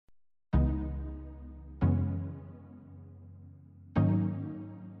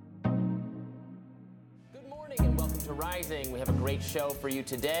to Rising. We have a great show for you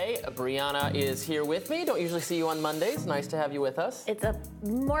today. Brianna is here with me. Don't usually see you on Mondays. Nice to have you with us. It's a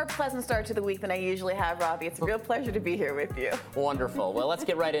more pleasant start to the week than I usually have, Robbie. It's a real pleasure to be here with you. Wonderful. Well, let's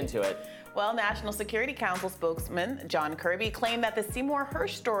get right into it. Well, National Security Council spokesman John Kirby claimed that the Seymour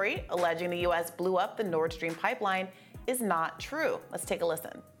Hersh story alleging the U.S. blew up the Nord Stream pipeline is not true. Let's take a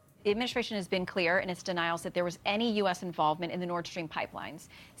listen. The administration has been clear in its denials that there was any U.S. involvement in the Nord Stream pipelines.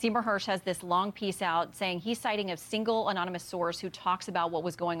 Seymour Hersh has this long piece out saying he's citing a single anonymous source who talks about what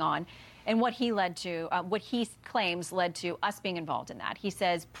was going on and what he claims led to us being involved in that. He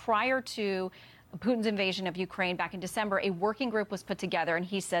says prior to Putin's invasion of Ukraine back in December, a working group was put together, and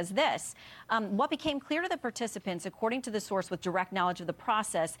he says this. What became clear to the participants, according to the source with direct knowledge of the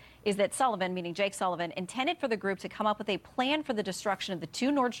process, is that Sullivan, meaning Jake Sullivan, intended for the group to come up with a plan for the destruction of the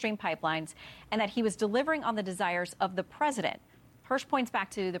two Nord Stream pipelines and that he was delivering on the desires of the president. Hersh points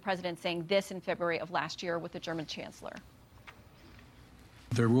back to the president saying this in February of last year with the German chancellor.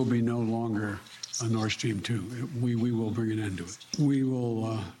 There will be no longer a Nord Stream 2. We will bring an end to it. We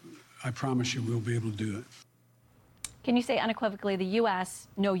will... I promise you we'll be able to do it. Can you say unequivocally the U.S.,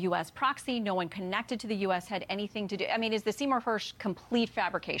 no U.S. proxy, no one connected to the U.S. had anything to do? I mean, is the Seymour Hersh complete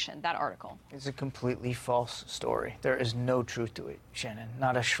fabrication, that article? It's a completely false story. There is no truth to it, Shannon,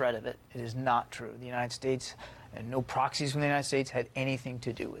 not a shred of it. It is not true. The United States and no proxies from the United States had anything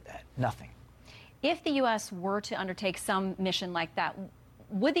to do with that. Nothing. If the U.S. were to undertake some mission like that,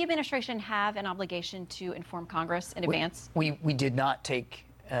 would the administration have an obligation to inform Congress in advance? We did not take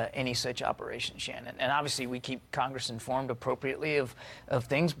any such operation, Shannon. And obviously we keep Congress informed appropriately of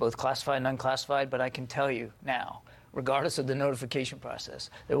things, both classified and unclassified, but I can tell you now, regardless of the notification process,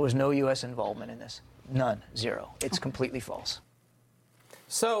 there was no U.S. involvement in this. None. Zero. It's completely false.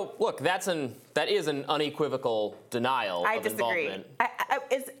 So, look, that is an unequivocal denial of involvement. I disagree.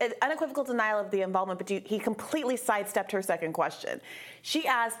 It's an unequivocal denial of the involvement, but he completely sidestepped her second question. She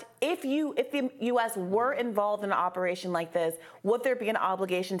asked, if the U.S. were involved in an operation like this, would there be an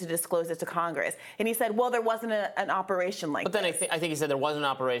obligation to disclose it to Congress? And he said, well, there wasn't an operation like this. But then I think he said there was an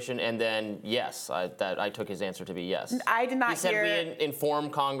operation, and then yes, I took his answer to be yes. I did not hear... He said we inform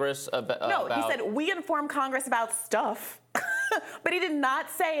Congress about... No, he said we inform Congress about stuff. But he did not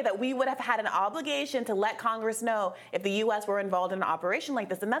say that we would have had an obligation to let Congress know if the U.S. were involved in an operation like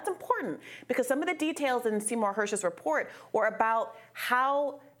this. And that's important because some of the details in Seymour Hersh's report were about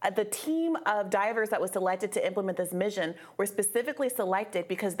how the team of divers that was selected to implement this mission were specifically selected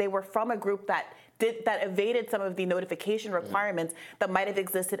because they were from a group that evaded some of the notification requirements that might have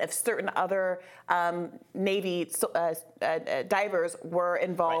existed if certain other Navy divers were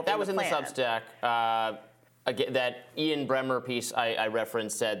involved. Right. That was in the Substack. Again, that Ian Bremmer piece I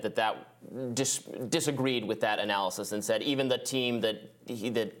referenced said that disagreed with that analysis and said even the team that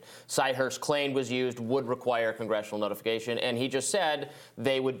Cy Hersh claimed was used would require congressional notification, and he just said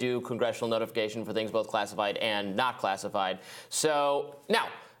they would do congressional notification for things both classified and not classified. So now,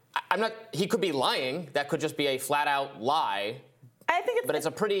 he could be lying. That could just be a flat-out lie. But it's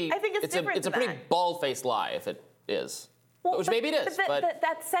a pretty bald-faced lie if it is. Well, which maybe it is. But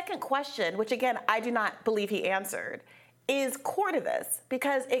that second question, which again, I do not believe he answered, is core to this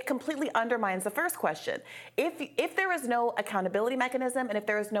because it completely undermines the first question. If there is no accountability mechanism and if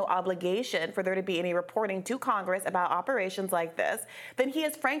there is no obligation for there to be any reporting to Congress about operations like this, then he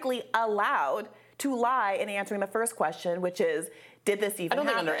is frankly allowed to lie in answering the first question, which is, did this even happen? I don't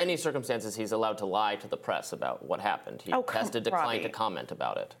think under any circumstances he's allowed to lie to the press about what happened. He has to decline to comment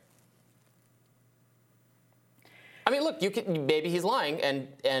about it. I mean, look, maybe he's lying, and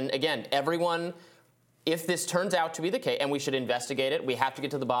again, everyone, if this turns out to be the case, and we should investigate it, we have to get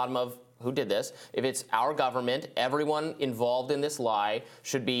to the bottom of who did this. If it's our government, everyone involved in this lie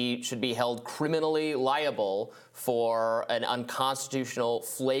should be held criminally liable for an unconstitutional,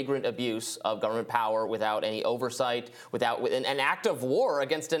 flagrant abuse of government power without any oversight, without an act of war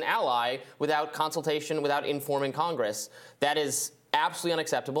against an ally, without consultation, without informing Congress. That is absolutely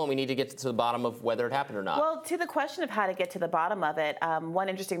unacceptable, and we need to get to the bottom of whether it happened or not. Well, to the question of how to get to the bottom of it, one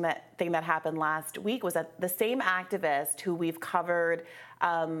interesting thing that happened last week was that the same activist who we've covered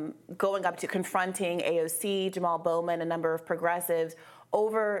going up to confronting AOC, Jamal Bowman, a number of progressives,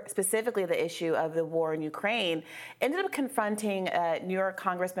 over specifically the issue of the war in Ukraine, ended up confronting New York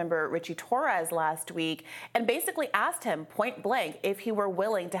Congressmember Richie Torres last week and basically asked him point blank if he were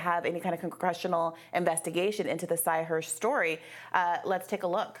willing to have any kind of congressional investigation into the Cy Hersh story. Let's take a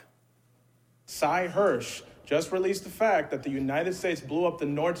look. Cy Hersh just released the fact that the United States blew up the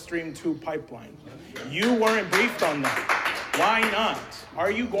Nord Stream 2 pipeline. You weren't briefed on that. Why not?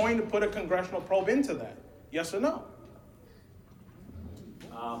 Are you going to put a congressional probe into that? Yes or no?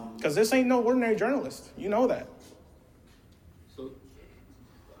 Because this ain't no ordinary journalist. You know that.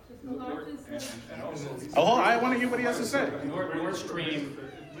 Oh, I want to hear what he has to say. Nord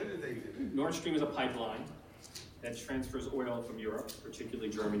Stream is a pipeline that transfers oil from Europe, particularly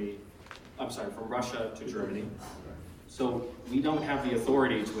Germany. From Russia to Germany. So we don't have the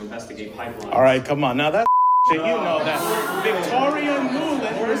authority to investigate pipelines. All right, come on. Now that's you know that Victoria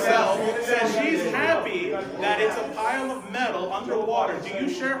Nuland herself says she's happy that it's a pile of metal underwater. Do you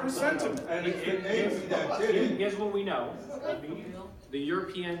share her sentiment? Here's what we know. The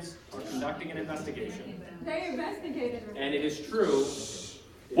Europeans are conducting an investigation. They investigated it. And it is true.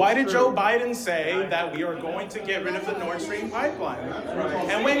 Why did Joe Biden say that we are going to get rid of the Nord Stream pipeline?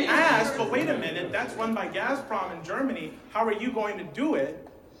 And when asked, but wait a minute, that's run by Gazprom in Germany, how are you going to do it?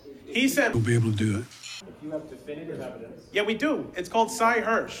 He said, We'll be able to do it. If you have definitive evidence. Yeah, we do. It's called Cy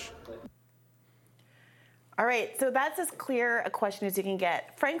Hirsch. All right, so that's as clear a question as you can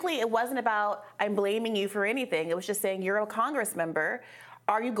get. Frankly, it wasn't about, I'm blaming you for anything. It was just saying, you're a Congress member.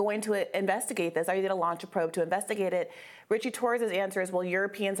 Are you going to investigate this? Are you going to launch a probe to investigate it? Richie Torres' answer is, well,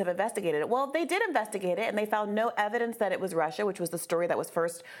 Europeans have investigated it. Well, they did investigate it, and they found no evidence that it was Russia, which was the story that was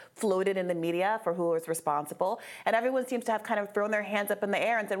first floated in the media for who was responsible. And everyone seems to have kind of thrown their hands up in the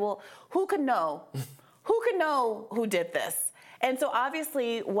air and said, well, who could know? Who could know who did this? And so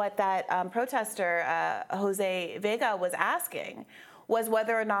obviously what that protester, Jose Vega, was asking was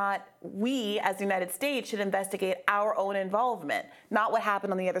whether or not we, as the United States, should investigate our own involvement. Not what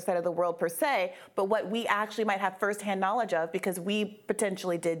happened on the other side of the world per se, but what we actually might have firsthand knowledge of because we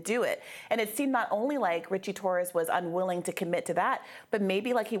potentially did do it. And it seemed not only like Richie Torres was unwilling to commit to that, but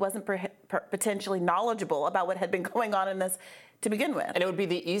maybe like he wasn't potentially knowledgeable about what had been going on in this to begin with. And it would be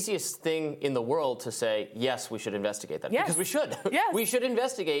the easiest thing in the world to say, yes, we should investigate that. Yes. Because we should. Yes. We should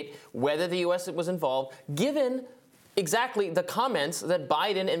investigate whether the U.S. was involved, given exactly the comments that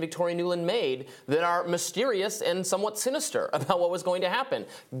Biden and Victoria Nuland made that are mysterious and somewhat sinister about what was going to happen.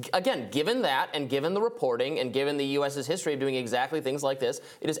 Again, given that and given the reporting and given the U.S.'s history of doing exactly things like this,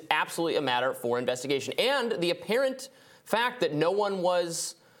 it is absolutely a matter for investigation. And the apparent fact that no one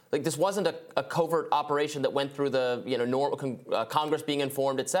was... Like, this wasn't a covert operation that went through the Congress being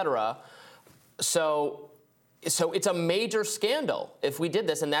informed, et cetera. So it's a major scandal if we did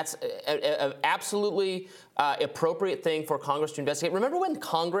this, and that's an absolutely appropriate thing for Congress to investigate. Remember when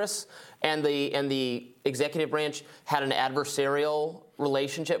Congress and the executive branch had an adversarial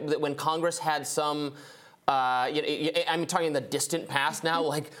relationship? When Congress had some... I'm talking in the distant past now,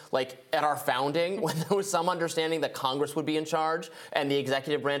 like at our founding, when there was some understanding that Congress would be in charge and the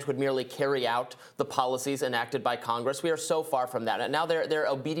executive branch would merely carry out the policies enacted by Congress. We are so far from that. And now they're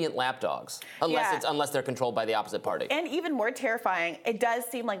obedient lapdogs, unless they're controlled by the opposite party. And even more terrifying, it does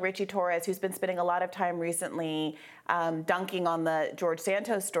seem like Richie Torres, who's been spending a lot of time recently dunking on the George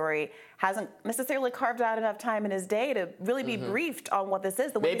Santos story, hasn't necessarily carved out enough time in his day to really be briefed on what this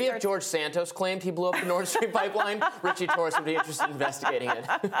is. Maybe if George Santos claimed he blew up the Nord Stream pipeline, Richie Torres would be interested in investigating it.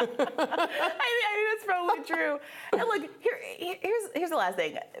 I think that's probably true. And look, here's the last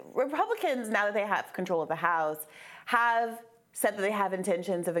thing. Republicans, now that they have control of the House, have said that they have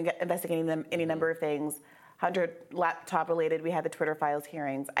intentions of investigating them any number of things. Hunter laptop related, we had the Twitter files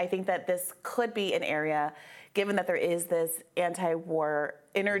hearings. I think that this could be an area, given that there is this anti-war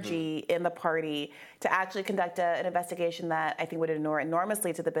energy in the party, to actually conduct an investigation that I think would inure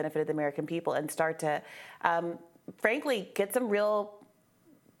enormously to the benefit of the American people and start to, frankly, get some real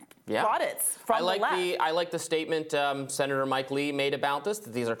plaudits from the left. I like the statement Senator Mike Lee made about this,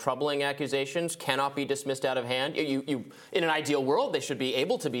 that these are troubling accusations, cannot be dismissed out of hand. In an ideal world, they should be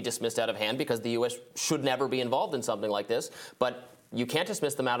able to be dismissed out of hand because the U.S. should never be involved in something like this. But you can't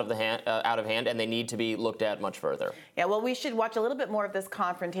dismiss them out of hand, and they need to be looked at much further. Yeah, well, we should watch a little bit more of this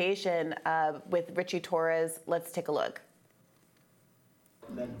confrontation with Richie Torres. Let's take a look.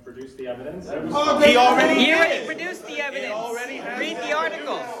 Then produce the evidence. He already did. Produced the evidence. Read the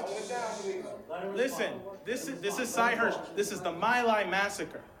article. Listen, this is Cy Hirsch. This is the My Lai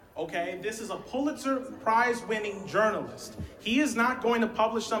massacre. Okay, this is a Pulitzer Prize-winning journalist. He is not going to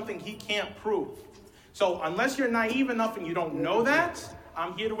publish something he can't prove. So unless you're naive enough and you don't know that,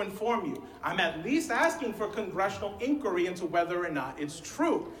 I'm here to inform you. I'm at least asking for congressional inquiry into whether or not it's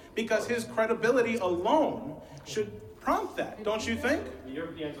true, because his credibility alone should prompt that, don't you think? The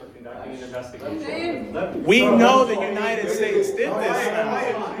Europeans are conducting an investigation. We know the United States did this.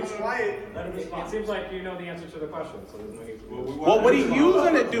 It seems like you know the answer to the question, so there's no need to... Well, what are you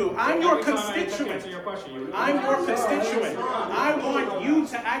going to do? I'm your constituent. I'm your constituent. I want you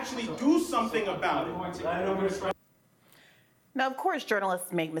to actually do something about it. Now, of course,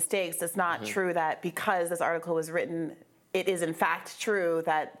 journalists make mistakes. It's not true that because this article was written, it is in fact true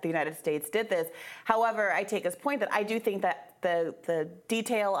that the United States did this. However, I take his point that I do think that the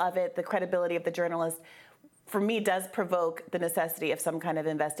detail of it, the credibility of the journalist, for me, does provoke the necessity of some kind of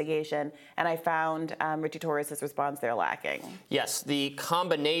investigation. And I found Richie Torres' response there lacking. Yes, the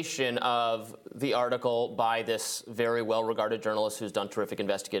combination of the article by this very well-regarded journalist who's done terrific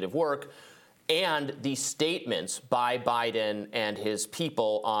investigative work and the statements by Biden and his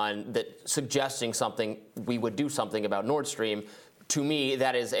people on that suggesting we would do something about Nord Stream, to me,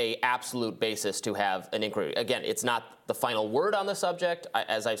 that is an absolute basis to have an inquiry. Again, it's not the final word on the subject.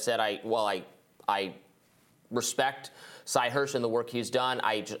 As I've said, I respect Cy Hirsch and the work he's done.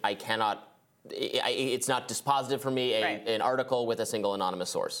 I cannot. It's not dispositive for me an article with a single anonymous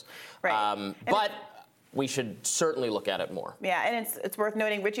source. Right. But we should certainly look at it more. Yeah, and it's worth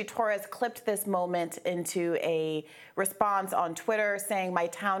noting Richie Torres clipped this moment into a response on Twitter saying my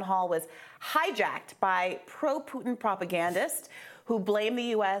town hall was hijacked by pro-Putin propagandists who blame the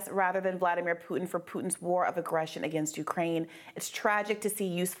U.S. rather than Vladimir Putin for Putin's war of aggression against Ukraine. It's tragic to see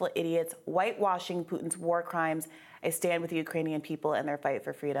useful idiots whitewashing Putin's war crimes. I stand with the Ukrainian people and their fight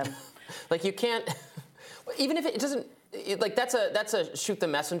for freedom. Like, you can't, even if it doesn't, that's a shoot the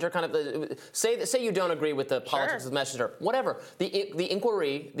messenger kind of, say you don't agree with the politics of the messenger, whatever. The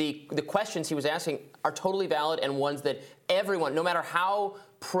inquiry, the questions he was asking are totally valid and ones that everyone, no matter how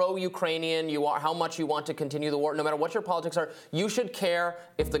pro-Ukrainian you are, how much you want to continue the war, no matter what your politics are, you should care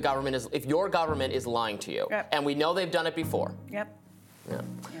if your government is lying to you. Yep. And we know they've done it before. Yep. Yeah.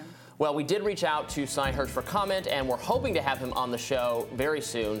 Well, we did reach out to Cy Hirsch for comment, and we're hoping to have him on the show very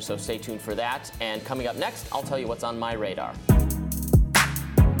soon, so stay tuned for that. And coming up next, I'll tell you what's on my radar.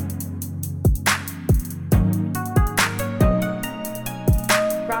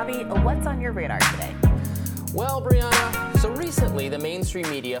 Robbie, what's on your radar today? Well, Brianna, so recently the mainstream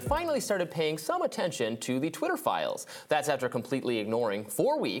media finally started paying some attention to the Twitter files. That's after completely ignoring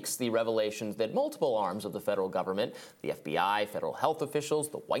for weeks the revelations that multiple arms of the federal government, the FBI, federal health officials,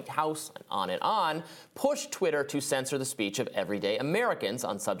 the White House, and on, pushed Twitter to censor the speech of everyday Americans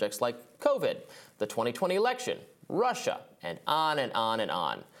on subjects like COVID, the 2020 election, Russia, and on and on and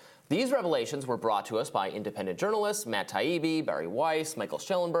on. These revelations were brought to us by independent journalists Matt Taibbi, Barry Weiss, Michael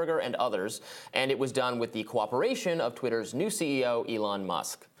Schellenberger, and others, and it was done with the cooperation of Twitter's new CEO, Elon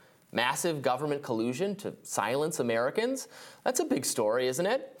Musk. Massive government collusion to silence Americans? That's a big story, isn't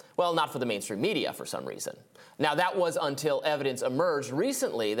it? Well, not for the mainstream media for some reason. Now, that was until evidence emerged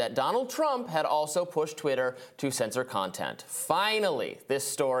recently that Donald Trump had also pushed Twitter to censor content. Finally, this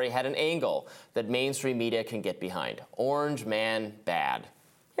story had an angle that mainstream media can get behind. Orange man bad.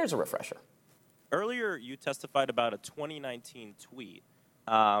 Here's a refresher. Earlier, you testified about a 2019 tweet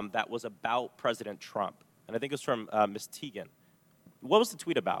that was about President Trump, and I think it was from Ms. Teigen. What was the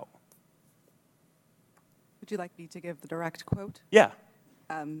tweet about? Would you like me to give the direct quote? Yeah.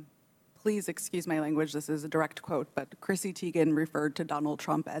 Please excuse my language. This is a direct quote, but Chrissy Teigen referred to Donald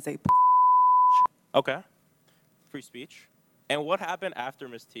Trump as a Okay. Free speech. And what happened after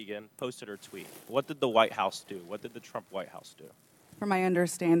Ms. Teigen posted her tweet? What did the White House do? What did the Trump White House do? From my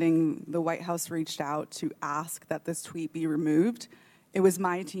understanding, the White House reached out to ask that this tweet be removed. It was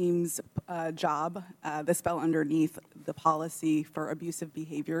my team's job. This fell underneath the policy for abusive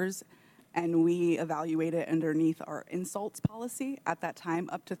behaviors, and we evaluated underneath our insults policy. At that time,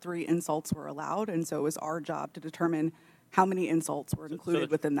 up to 3 insults were allowed, and so it was our job to determine how many insults were included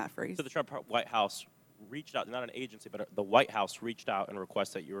within that phrase. So the Trump White House reached out, not an agency, but the White House reached out and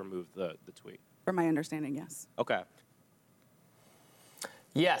requested that you remove the tweet? From my understanding, yes. Okay.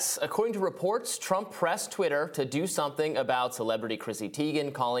 Yes, according to reports, Trump pressed Twitter to do something about celebrity Chrissy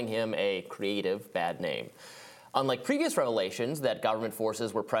Teigen, calling him a creative bad name. Unlike previous revelations that government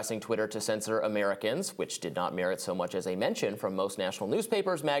forces were pressing Twitter to censor Americans, which did not merit so much as a mention from most national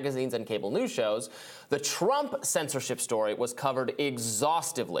newspapers, magazines, and cable news shows, the Trump censorship story was covered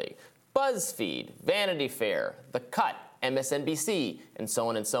exhaustively. BuzzFeed, Vanity Fair, The Cut, MSNBC, and so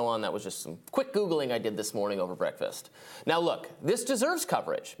on and so on. That was just some quick Googling I did this morning over breakfast. Now look, this deserves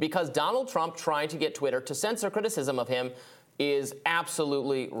coverage because Donald Trump trying to get Twitter to censor criticism of him is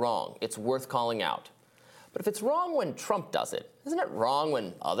absolutely wrong. It's worth calling out. But if it's wrong when Trump does it, isn't it wrong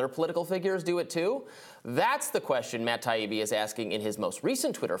when other political figures do it too? That's the question Matt Taibbi is asking in his most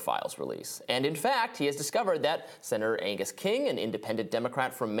recent Twitter files release. And in fact, he has discovered that Senator Angus King, an independent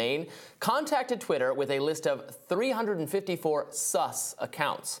Democrat from Maine, contacted Twitter with a list of 354 sus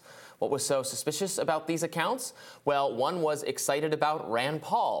accounts. What was so suspicious about these accounts? Well, one was excited about Rand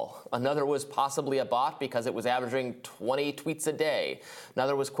Paul. Another was possibly a bot because it was averaging 20 tweets a day.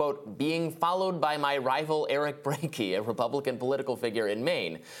 Another was, quote, being followed by my rival Eric Brakey, a Republican political figure in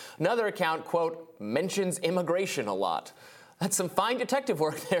Maine. Another account, quote, mentions immigration a lot. That's some fine detective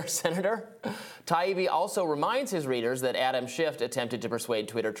work there, Senator. Taibbi also reminds his readers that Adam Schiff attempted to persuade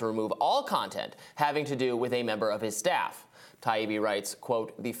Twitter to remove all content having to do with a member of his staff. Taibbi writes,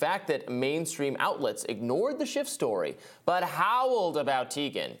 quote, "The fact that mainstream outlets ignored the Schiff story but howled about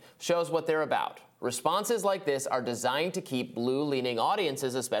Teigen shows what they're about. Responses like this are designed to keep blue-leaning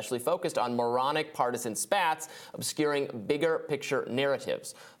audiences especially focused on moronic partisan spats, obscuring bigger picture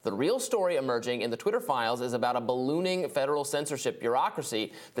narratives. The real story emerging in the Twitter files is about a ballooning federal censorship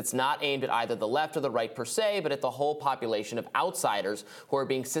bureaucracy that's not aimed at either the left or the right per se, but at the whole population of outsiders who are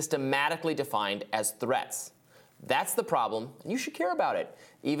being systematically defined as threats. That's the problem, and you should care about it,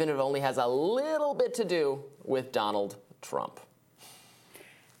 even if it only has a little bit to do with Donald Trump."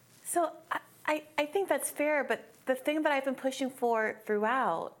 So I think that's fair, but the thing that I've been pushing for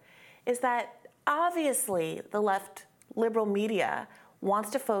throughout is that obviously the left liberal media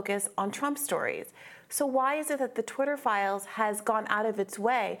wants to focus on Trump stories. So why is it that the Twitter files has gone out of its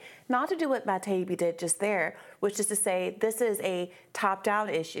way not to do what Matt Taibbi did just there, which is to say this is a top-down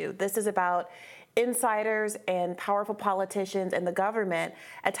issue. This is about insiders and powerful politicians and the government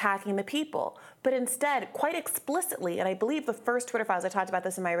attacking the people. But instead, quite explicitly, and I believe the first Twitter files, I talked about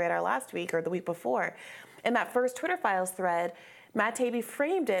this in my radar last week or the week before, in that first Twitter files thread, Matt Taibbi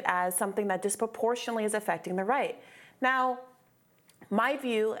framed it as something that disproportionately is affecting the right. Now, my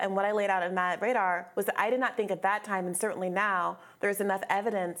view and what I laid out in that radar was that I did not think at that time, and certainly now, there's enough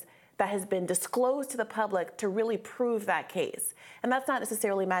evidence that has been disclosed to the public to really prove that case. And that's not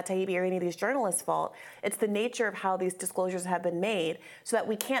necessarily Matt Taibbi or any of these journalists' fault. It's the nature of how these disclosures have been made so that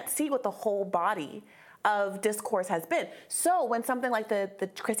we can't see what the whole body of discourse has been. So when something like the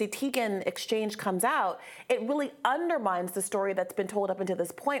Chrissy Teigen exchange comes out, it really undermines the story that's been told up until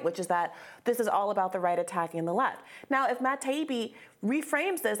this point, which is that this is all about the right attacking the left. Now, if Matt Taibbi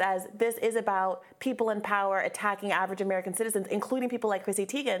reframes this as this is about people in power attacking average American citizens, including people like Chrissy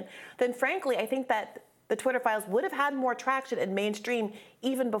Teigen, then frankly, I think that the Twitter files would have had more traction in mainstream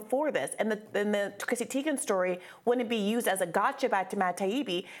even before this. And the Chrissy Teigen story wouldn't be used as a gotcha back to Matt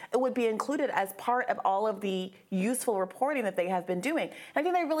Taibbi. It would be included as part of all of the useful reporting that they have been doing. And I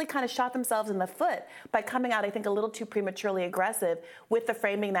think they really kind of shot themselves in the foot by coming out, I think, a little too prematurely aggressive with the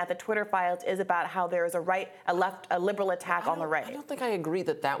framing that the Twitter files is about how there is a liberal attack on the right. I don't think I agree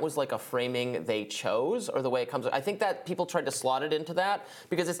that that was like a framing they chose or the way it comes. I think that people tried to slot it into that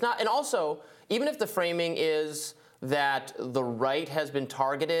because it's not. And also, even if the framing is that the right has been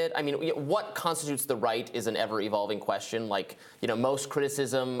targeted, I mean, what constitutes the right is an ever-evolving question. Like, most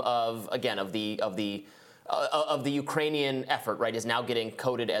criticism of the Ukrainian effort, right, is now getting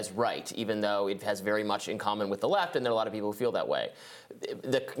coded as right, even though it has very much in common with the left, and there are a lot of people who feel that way.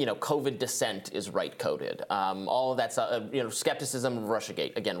 The COVID dissent is right coded. All of that stuff, skepticism of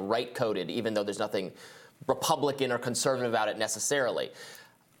Russiagate, again, right coded, even though there's nothing Republican or conservative about it necessarily.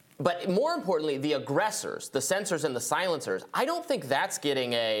 But more importantly, the aggressors, the censors and the silencers, I don't think that's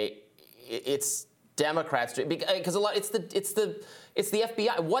getting it's Democrats because a lot it's the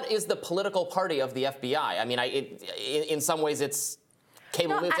FBI. What is the political party of the FBI? I mean, in some ways it's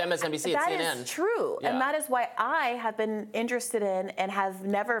cable news, MSNBC, that CNN. That is true, yeah. And that is why I have been interested in and have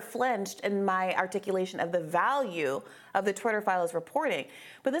never flinched in my articulation of the value of the Twitter files reporting.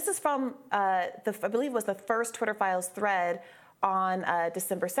 But this is from I believe it was the first Twitter files thread on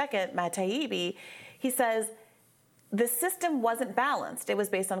December 2nd, Matt Taibbi. He says, the system wasn't balanced. It was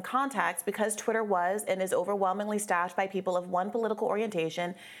based on contacts because Twitter was and is overwhelmingly staffed by people of one political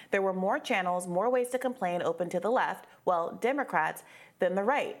orientation. There were more channels, more ways to complain open to the left, Democrats, than the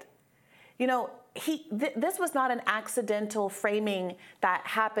right. This was not an accidental framing that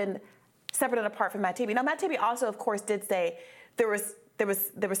happened separate and apart from Matt Taibbi. Now, Matt Taibbi also, of course, did say there was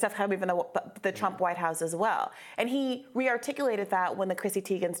stuff coming from the Trump White House as well. And he re-articulated that when the Chrissy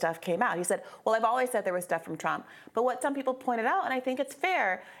Teigen stuff came out. He said, well, I've always said there was stuff from Trump. But what some people pointed out, and I think it's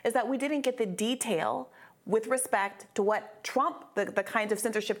fair, is that we didn't get the detail with respect to what Trump, the kinds of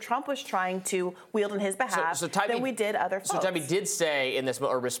censorship Trump was trying to wield on his behalf than we did other folks. So Taibbi did say in this,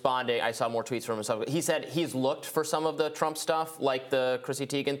 or responding, I saw more tweets from himself, he said he's looked for some of the Trump stuff, like the Chrissy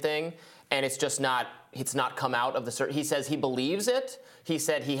Teigen thing, and it's just not, it's not come out of the, he says he believes it. He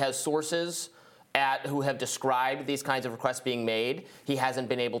said he has sources who have described these kinds of requests being made. He hasn't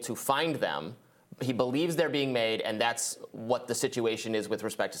been able to find them. He believes they're being made, and that's what the situation is with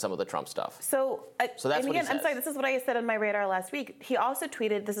respect to some of the Trump stuff. So that's what he says. I'm sorry, this is what I said on my radar last week. He also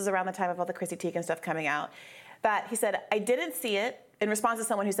tweeted, this is around the time of all the Chrissy Teigen stuff coming out, that he said, I didn't see it, in response to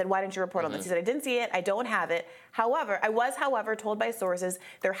someone who said, why didn't you report on this? He said, I didn't see it. I don't have it. However, I was, told by sources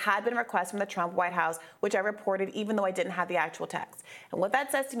there had been requests from the Trump White House, which I reported even though I didn't have the actual text. And what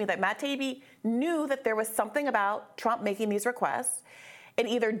that says to me that Matt Taibbi knew that there was something about Trump making these requests and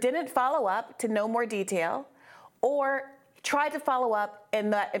either didn't follow up to know more detail or tried to follow up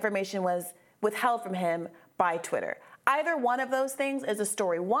and that information was withheld from him by Twitter. Either one of those things is a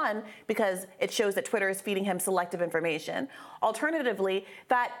story. One, because it shows that Twitter is feeding him selective information. Alternatively,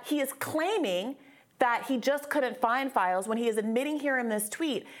 that he is claiming that he just couldn't find files when he is admitting here in this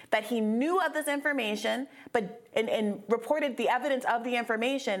tweet that he knew of this information and reported the evidence of the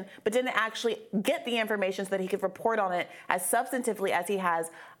information, but didn't actually get the information so that he could report on it as substantively as he has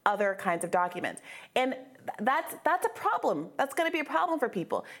other kinds of documents. And that's a problem. That's going to be a problem for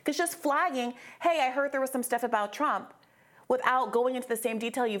people. Because just flagging, hey, I heard there was some stuff about Trump, without going into the same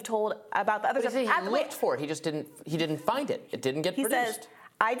detail you've told about the other stuff. He looked for it. He just didn't find it. It didn't get produced. He says,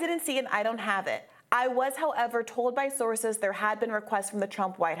 I didn't see it. I don't have it. I was, however, told by sources there had been requests from the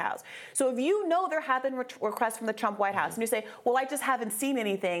Trump White House. So if you know there have been requests from the Trump White House, and you say, well, I just haven't seen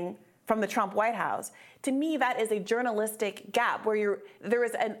anything from the Trump White House, to me, that is a journalistic gap where there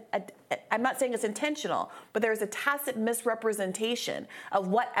is I'm not saying it's intentional, but there's a tacit misrepresentation of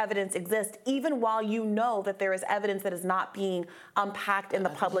what evidence exists, even while you know that there is evidence that is not being unpacked in the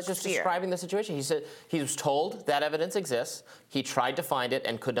public sphere. He's just describing the situation. He said he was told that evidence exists. He tried to find it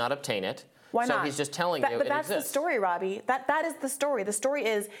and could not obtain it. Why not? So he's just telling you it exists. But that's the story, Robbie. That is the story. The story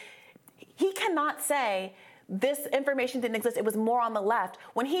is he cannot say this information didn't exist. It was more on the left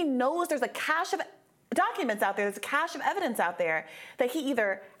when he knows there's a cache of documents out there. There's a cache of evidence out there that he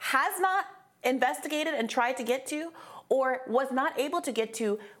either has not investigated and tried to get to or was not able to get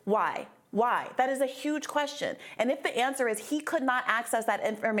to. Why? Why? That is a huge question. And if the answer is he could not access that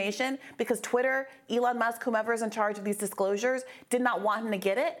information because Twitter, Elon Musk, whomever is in charge of these disclosures, did not want him to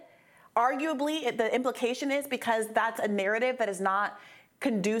get it, arguably the implication is because that's a narrative that is not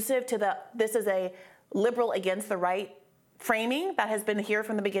conducive to this is a liberal against the right framing that has been here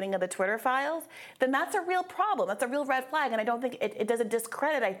from the beginning of the Twitter files, then that's a real problem. That's a real red flag. And I don't think it does a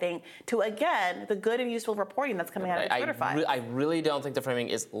discredit, I think, to, again, the good and useful reporting that's coming out of the Twitter files. I really don't think the framing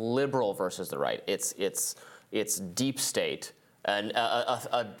is liberal versus the right. It's deep state. An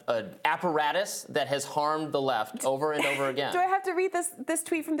apparatus that has harmed the left over and over again. Do I have to read this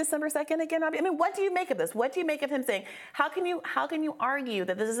tweet from December 2nd again, Robbie? I mean, what do you make of this? What do you make of him saying, how can you argue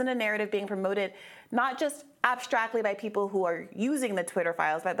that this isn't a narrative being promoted not just abstractly by people who are using the Twitter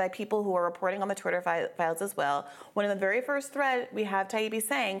files, but by people who are reporting on the Twitter files as well? When in the very first thread, we have Taibbi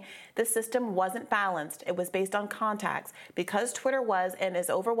saying the system wasn't balanced. It was based on contacts. Because Twitter was and is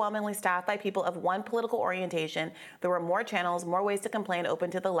overwhelmingly staffed by people of one political orientation, there were more channels, more ways to complain open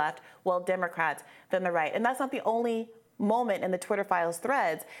to the left, well, Democrats, than the right. And that's not the only moment in the Twitter files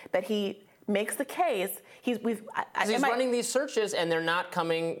threads that he makes the case. He's running these searches and they're not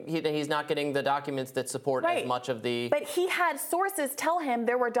coming. He's not getting the documents that support as much of the. But he had sources tell him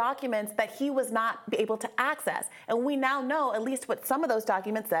there were documents that he was not able to access, and we now know at least what some of those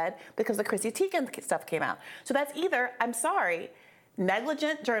documents said because the Chrissy Teigen stuff came out. So that's either, I'm sorry,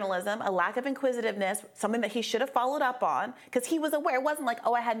 negligent journalism, a lack of inquisitiveness, something that he should have followed up on because he was aware. It wasn't like,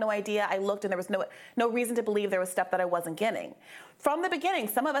 oh, I had no idea. I looked and there was no reason to believe there was stuff that I wasn't getting. From the beginning,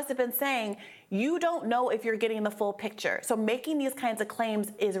 some of us have been saying, you don't know if you're getting the full picture. So making these kinds of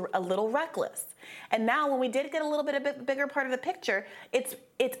claims is a little reckless. And now when we did get a little bit of a bigger part of the picture, it's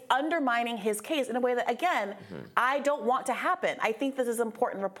undermining his case in a way that, again, I don't want to happen. I think this is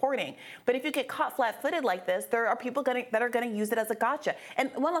important reporting. But if you get caught flat-footed like this, there are people that are going to use it as a gotcha.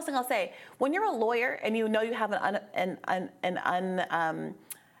 And one last thing I'll say, when you're a lawyer and you know you have a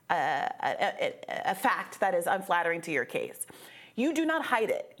fact that is unflattering to your case, you do not hide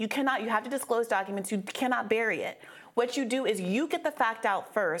it. You have to disclose documents. You cannot bury it. What you do is you get the fact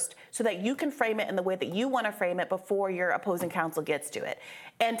out first so that you can frame it in the way that you want to frame it before your opposing counsel gets to it.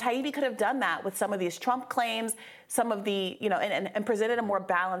 And Taibbi could have done that with some of these Trump claims, some of the, and presented a more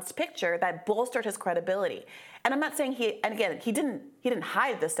balanced picture that bolstered his credibility. And I'm not saying he didn't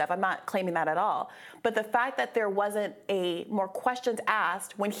hide this stuff. I'm not claiming that at all. But the fact that there wasn't more questions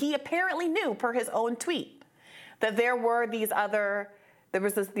asked when he apparently knew, per his own tweet, that there were these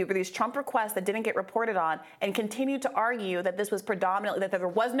Trump requests that didn't get reported on, and continued to argue that this was predominantly, that there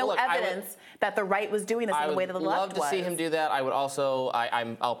was no evidence that the right was doing this in the way that the left was. I would love to see him do that. I would also,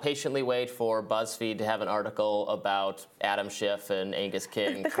 I'll patiently wait for BuzzFeed to have an article about Adam Schiff and Angus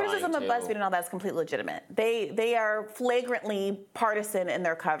King. The criticism of BuzzFeed and all that is completely legitimate. They are flagrantly partisan in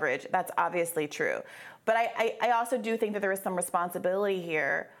their coverage. That's obviously true. But I also do think that there is some responsibility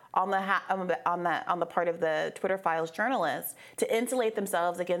here on the part of the Twitter Files journalists to insulate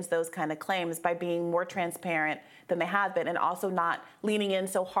themselves against those kind of claims by being more transparent than they have been, and also not leaning in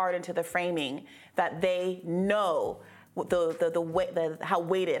so hard into the framing that they know the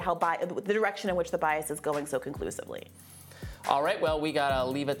direction in which the bias is going so conclusively. All right, well, we gotta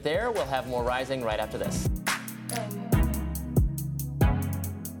leave it there. We'll have more Rising right after this.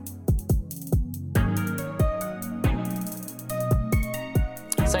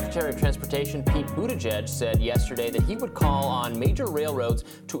 Secretary of Transportation Pete Buttigieg said yesterday that he would call on major railroads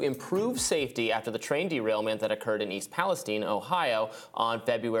to improve safety after the train derailment that occurred in East Palestine, Ohio, on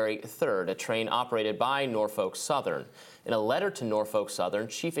February 3rd, a train operated by Norfolk Southern. In a letter to Norfolk Southern,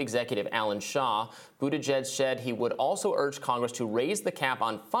 Chief Executive Alan Shaw, Buttigieg said he would also urge Congress to raise the cap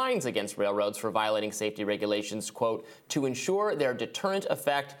on fines against railroads for violating safety regulations, quote, to ensure their deterrent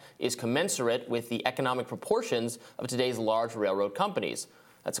effect is commensurate with the economic proportions of today's large railroad companies.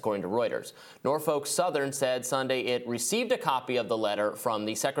 That's according to Reuters. Norfolk Southern said Sunday it received a copy of the letter from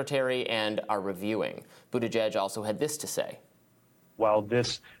the secretary and are reviewing. Buttigieg also had this to say. While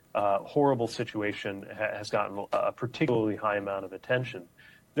this horrible situation has gotten a particularly high amount of attention,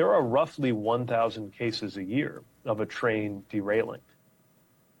 there are roughly 1,000 cases a year of a train derailing.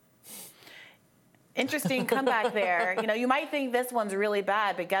 Interesting comeback there. You know, you might think this one's really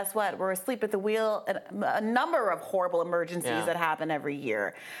bad, but guess what? We're asleep at the wheel at a number of horrible emergencies that happen every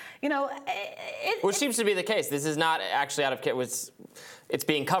year. You know, which seems to be the case. This is not actually out of it's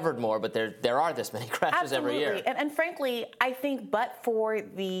being covered more, but there are this many crashes every year. And frankly, I think but for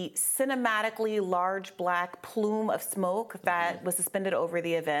the cinematically large black plume of smoke that was suspended over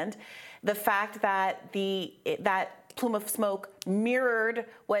the event, the fact that that plume of smoke mirrored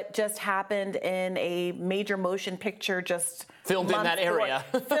what just happened in a major motion picture just filmed in that area.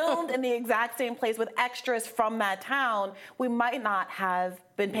 Filmed in the exact same place with extras from that town, we might not have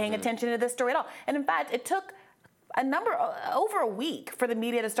been paying attention to this story at all. And in fact, it took over a week for the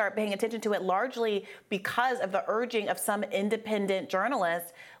media to start paying attention to it, largely because of the urging of some independent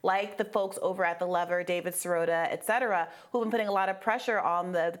journalists like the folks over at The Lever, David Sirota, et cetera, who've been putting a lot of pressure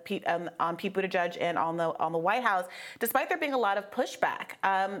on Pete Buttigieg and on the White House, despite there being a lot of pushback.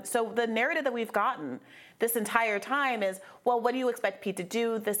 So the narrative that we've gotten this entire time is, well, what do you expect Pete to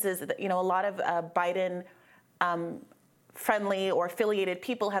do? This is, a lot of Biden friendly or affiliated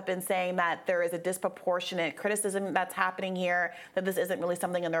people have been saying that there is a disproportionate criticism that's happening here, that this isn't really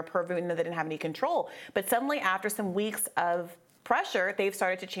something in their purview and that they didn't have any control. But suddenly, after some weeks of pressure, they've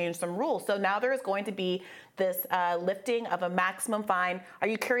started to change some rules. So now there is going to be this lifting of a maximum fine. Are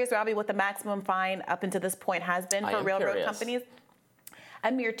you curious, Robbie, what the maximum fine up until this point has been for railroad companies?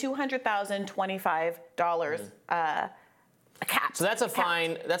 A mere $200,025 a cap. So that's a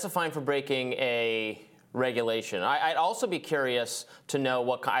fine. That's a fine for breaking a regulation. I'd also be curious to know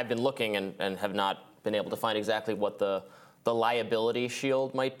what I've been looking and have not been able to find exactly what the liability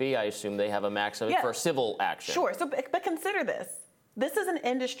shield might be. I assume they have a maximum for civil action. Sure. So, but consider this. This is an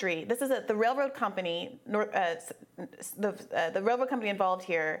industry. This is the railroad company. The railroad company involved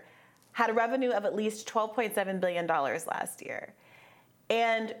here had a revenue of at least $12.7 billion last year,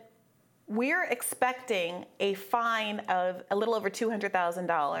 and we're expecting a fine of a little over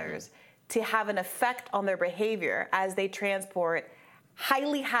 $200,000 to have an effect on their behavior as they transport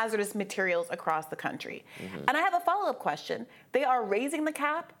highly hazardous materials across the country. And I have a follow-up question. They are raising the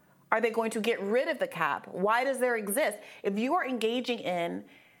cap. Are they going to get rid of the cap? Why does there exist? If you are engaging in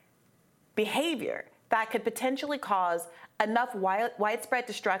behavior that could potentially cause enough widespread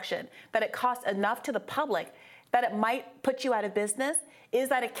destruction, that it costs enough to the public, that it might put you out of business, is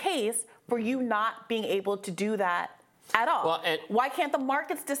that a case for you not being able to do that at all? Well, why can't the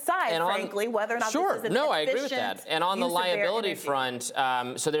markets decide, frankly, whether or not this is an I agree with that. And on the liability front,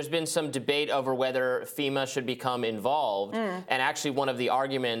 so there's been some debate over whether FEMA should become involved. And actually, one of the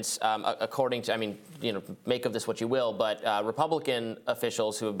arguments, according to, make of this what you will, but Republican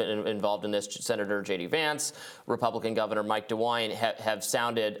officials who have been involved in this, Senator J.D. Vance, Republican Governor Mike DeWine, have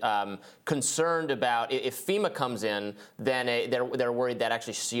sounded concerned about if FEMA comes in, then they're worried that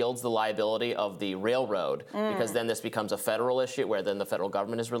actually shields the liability of the railroad, because then this becomes a federal issue where then the federal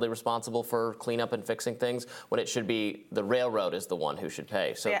government is really responsible for cleanup and fixing things, when it should be the railroad is the one who should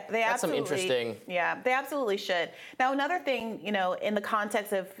pay. So that's some interesting. Yeah, they absolutely should. Now, another thing, in the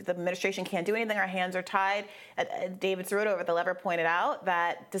context of the administration can't do anything, our hands are tied. David Sirota over The Lever pointed out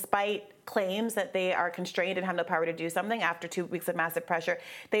that despite claims that they are constrained and have no power to do something after 2 weeks of massive pressure,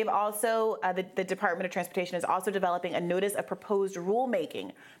 they've also, the Department of Transportation is also developing a notice of proposed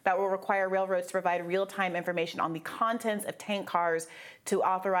rulemaking that will require railroads to provide real-time information on the contents of tank cars to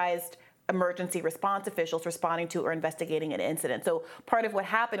authorized emergency response officials responding to or investigating an incident. So part of what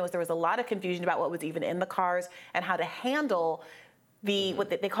happened was there was a lot of confusion about what was even in the cars and how to handle what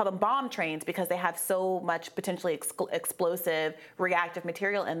they call them bomb trains, because they have so much potentially explosive reactive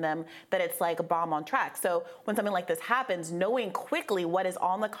material in them that it's like a bomb on track. So when something like this happens, knowing quickly what is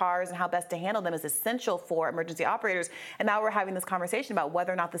on the cars and how best to handle them is essential for emergency operators. And now we're having this conversation about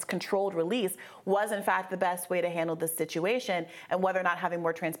whether or not this controlled release was in fact the best way to handle this situation, and whether or not having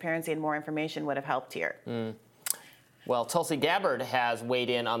more transparency and more information would have helped here. Well, Tulsi Gabbard has weighed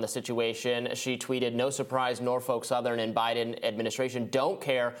in on the situation. She tweeted, "No surprise, Norfolk Southern and Biden administration don't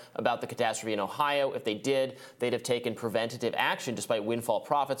care about the catastrophe in Ohio. If they did, they'd have taken preventative action despite windfall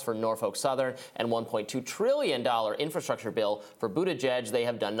profits for Norfolk Southern and $1.2 trillion infrastructure bill for Buttigieg. They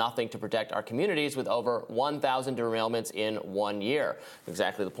have done nothing to protect our communities with over 1,000 derailments in 1 year."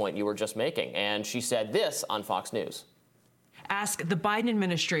 Exactly the point you were just making. And she said this on Fox News. Ask the Biden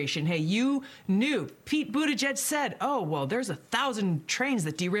administration, hey, you knew. Pete Buttigieg said, oh, well, there's 1,000 trains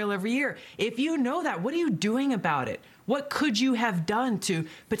that derail every year. If you know that, what are you doing about it? What could you have done to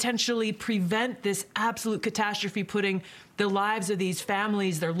potentially prevent this absolute catastrophe, putting the lives of these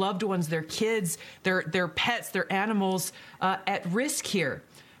families, their loved ones, their kids, their pets, their animals at risk here?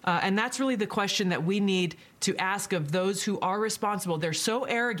 And that's really the question that we need to ask of those who are responsible. They're so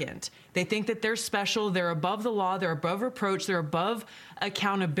arrogant. They think that they're special. They're above the law. They're above reproach. They're above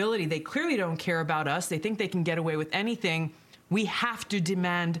accountability. They clearly don't care about us. They think they can get away with anything. We have to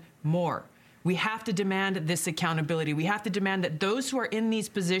demand more. We have to demand this accountability. We have to demand that those who are in these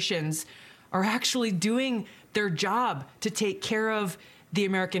positions are actually doing their job to take care of the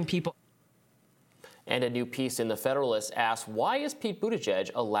American people. And a new piece in The Federalist asks, why is Pete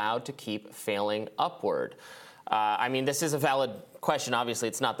Buttigieg allowed to keep failing upward? I mean, this is a valid question. Obviously,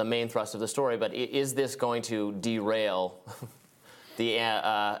 it's not the main thrust of the story, but is this going to derail the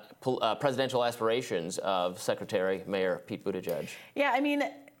presidential aspirations of Mayor Pete Buttigieg? Yeah, I mean,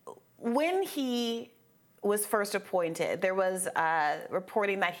 when he was first appointed, there was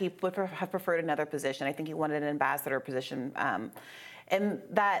reporting that he would have preferred another position. I think he wanted an ambassador position, and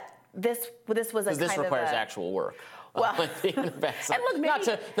that this was a kind of this requires actual work. Well, and look, maybe,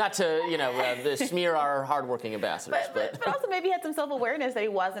 not to smear our hardworking ambassadors, but also maybe he had some self-awareness that he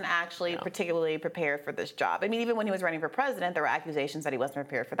wasn't actually particularly prepared for this job. I mean, even when he was running for president, there were accusations that he wasn't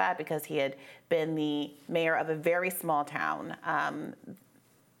prepared for that because he had been the mayor of a very small town.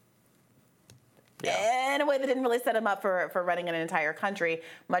 In a way that didn't really set him up for running an entire country,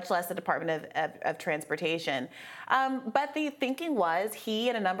 much less the Department of Transportation. But the thinking was he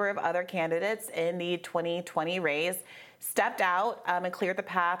and a number of other candidates in the 2020 race stepped out and cleared the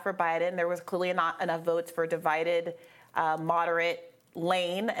path for Biden. There was clearly not enough votes for a divided, moderate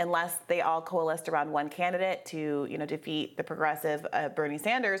lane unless they all coalesced around one candidate to defeat the progressive Bernie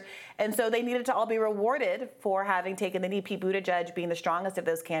Sanders. And so they needed to all be rewarded for having taken the knee. Pete Buttigieg being the strongest of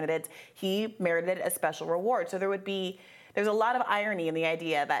those candidates, he merited a special reward. So there's a lot of irony in the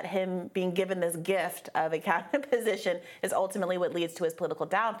idea that him being given this gift of a cabinet position is ultimately what leads to his political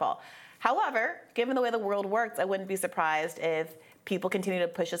downfall. However, given the way the world works, I wouldn't be surprised if people continue to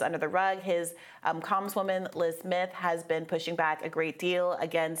push this under the rug. His Congresswoman Liz Smith has been pushing back a great deal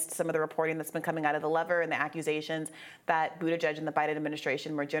against some of the reporting that's been coming out of the lever and the accusations that Buttigieg and the Biden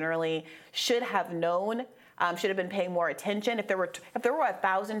administration more generally should have known, should have been paying more attention. If there were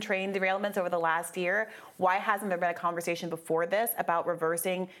 1,000 train derailments over the last year, why hasn't there been a conversation before this about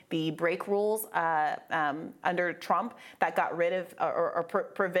reversing the brake rules under Trump that got rid of or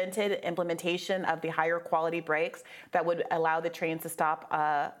prevented implementation of the higher quality brakes that would allow the trains to stop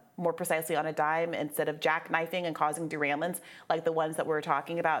more precisely on a dime instead of jackknifing and causing derailments like the ones that we're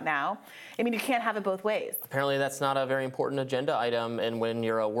talking about now? I mean, you can't have it both ways. Apparently that's not a very important agenda item, and when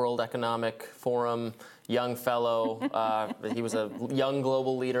you're a World Economic Forum young fellow, he was a young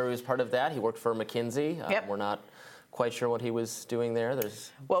global leader who was part of that. He worked for McKinsey. We're not quite sure what he was doing there.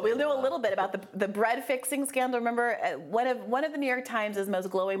 Well, we know a little bit about the bread fixing scandal. Remember, one of the New York Times' most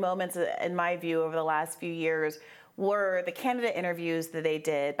glowing moments, in my view, over the last few years were the candidate interviews that they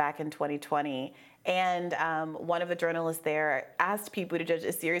did back in 2020. And one of the journalists there asked Pete Buttigieg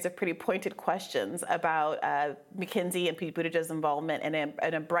a series of pretty pointed questions about McKinsey and Pete Buttigieg's involvement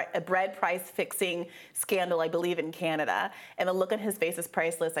in a bread price fixing scandal, I believe, in Canada. And the look on his face is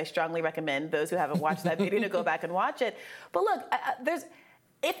priceless. I strongly recommend those who haven't watched that video to go back and watch it. But look,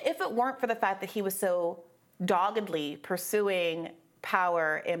 if it weren't for the fact that he was so doggedly pursuing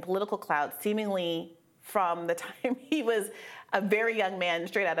power and political clout, seemingly from the time he was a very young man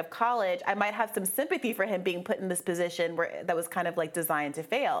straight out of college, I might have some sympathy for him being put in this position that was kind of like designed to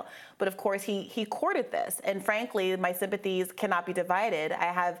fail. But of course, he courted this. And frankly, my sympathies cannot be divided. I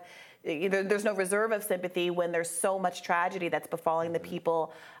have there's no reserve of sympathy when there's so much tragedy that's befalling the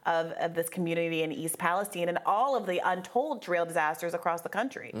people of this community in East Palestine and all of the untold rail disasters across the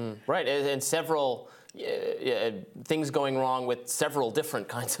country. Right, and several things going wrong with several different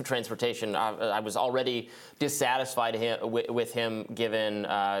kinds of transportation. I was already dissatisfied with him given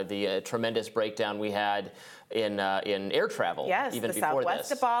the tremendous breakdown we had in air travel. Yes, even the before Southwest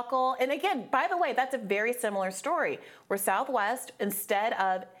this. debacle. And again, by the way, that's a very similar story where Southwest, instead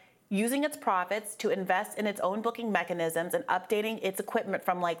of using its profits to invest in its own booking mechanisms and updating its equipment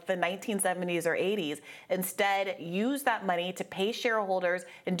from like the 1970s or 80s, instead use that money to pay shareholders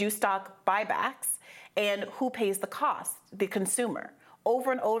and do stock buybacks. And who pays the cost? The consumer.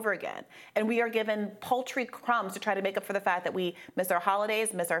 Over and over again. And we are given paltry crumbs to try to make up for the fact that we miss our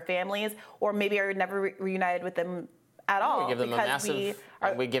holidays, miss our families, or maybe are never reunited with them at all. We give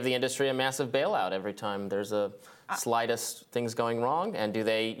them we give the industry a massive bailout every time there's a slightest things going wrong. And do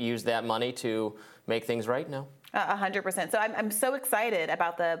they use that money to make things right? No. 100%. So I'm so excited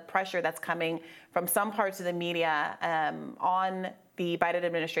about the pressure that's coming from some parts of the media on the Biden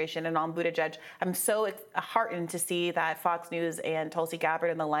administration and on Buttigieg. I'm so heartened to see that Fox News and Tulsi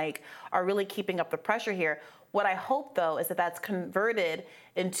Gabbard and the like are really keeping up the pressure here. What I hope, though, is that that's converted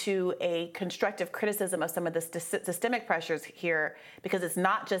into a constructive criticism of some of the systemic pressures here, because it's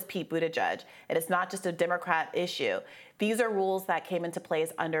not just Pete Buttigieg, and it's not just a Democrat issue. These are rules that came into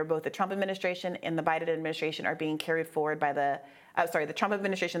place under both the Trump administration and the Biden administration are being carried forward by the Trump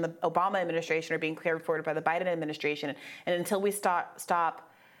administration, the Obama administration are being carried forward by the Biden administration. And until we stop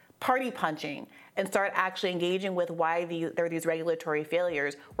party punching and start actually engaging with why there are these regulatory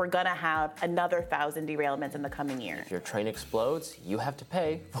failures, we're going to have another 1,000 derailments in the coming year. If your train explodes, you have to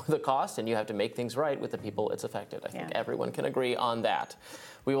pay for the cost, and you have to make things right with the people it's affected. I think everyone can agree on that.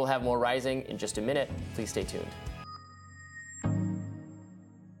 We will have more Rising in just a minute. Please stay tuned.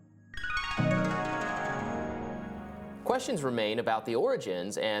 Questions remain about the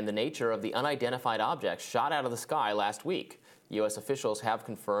origins and the nature of the unidentified objects shot out of the sky last week. U.S. officials have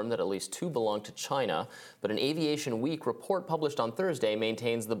confirmed that at least 2 belong to China, but an Aviation Week report published on Thursday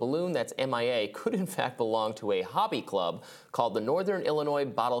maintains the balloon that's MIA could in fact belong to a hobby club called the Northern Illinois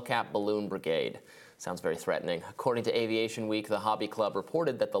Bottle Cap Balloon Brigade. Sounds very threatening. According to Aviation Week, the hobby club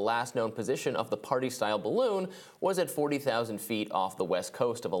reported that the last known position of the party-style balloon was at 40,000 feet off the west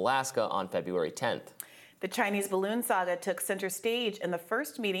coast of Alaska on February 10th. The Chinese balloon saga took center stage in the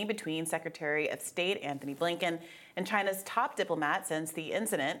first meeting between Secretary of State Antony Blinken and China's top diplomat since the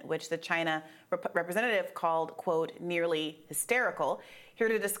incident, which the China representative called, quote, nearly hysterical. Here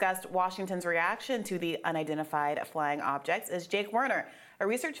to discuss Washington's reaction to the unidentified flying objects is Jake Werner, a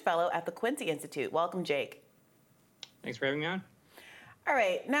research fellow at the Quincy Institute. Welcome, Jake. Thanks for having me on. All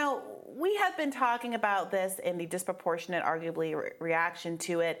right. Now, we have been talking about this in the disproportionate, arguably, reaction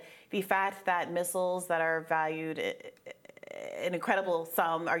to it. The fact that missiles that are valued an incredible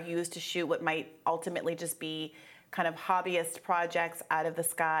sum are used to shoot what might ultimately just be kind of hobbyist projects out of the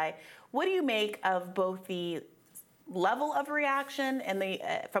sky. What do you make of both the level of reaction and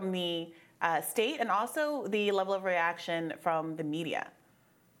from the state and also the level of reaction from the media?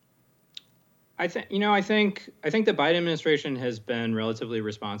 I think the Biden administration has been relatively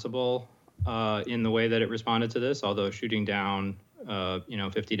responsible in the way that it responded to this, although shooting down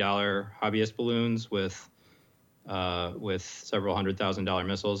 $50 hobbyist balloons with several $100,000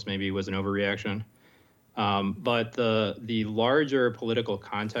 missiles maybe was an overreaction. But the larger political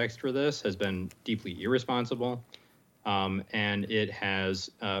context for this has been deeply irresponsible, and it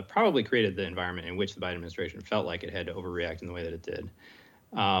has probably created the environment in which the Biden administration felt like it had to overreact in the way that it did.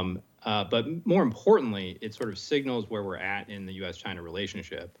 But more importantly, it sort of signals where we're at in the U.S.-China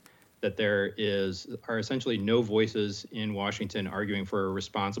relationship, that there are essentially no voices in Washington arguing for a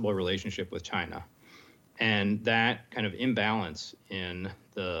responsible relationship with China. And that kind of imbalance in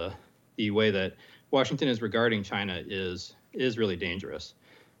the way that Washington is regarding China is really dangerous.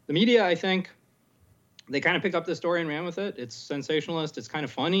 The media, I think, they kind of picked up this story and ran with it. It's sensationalist. It's kind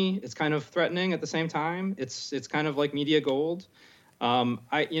of funny. It's kind of threatening at the same time. It's kind of like media gold.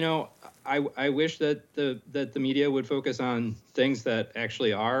 I wish that the media would focus on things that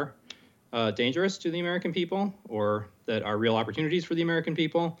actually are dangerous to the American people, or that are real opportunities for the American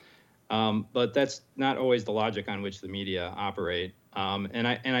people. But that's not always the logic on which the media operate. And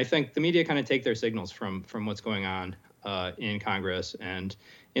I think the media kind of take their signals from what's going on in Congress and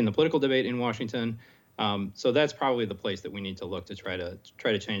in the political debate in Washington. So that's probably the place that we need to look to try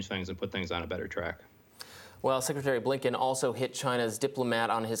to change things and put things on a better track. Well, Secretary Blinken also hit China's diplomat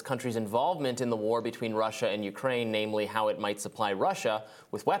on his country's involvement in the war between Russia and Ukraine, namely how it might supply Russia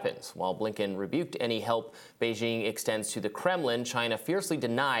with weapons. While Blinken rebuked any help Beijing extends to the Kremlin, China fiercely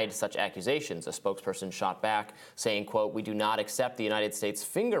denied such accusations. A spokesperson shot back, saying, quote, "We do not accept the United States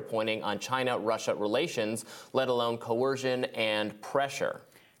finger-pointing on China-Russia relations, let alone coercion and pressure."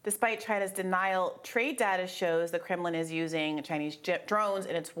 Despite China's denial, trade data shows the Kremlin is using Chinese drones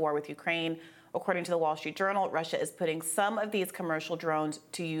in its war with Ukraine. According to the Wall Street Journal, Russia is putting some of these commercial drones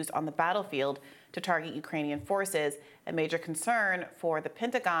to use on the battlefield to target Ukrainian forces, a major concern for the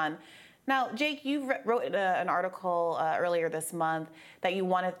Pentagon. Now, Jake, you wrote an article earlier this month that you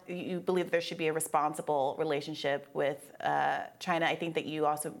believe there should be a responsible relationship with China. I think that you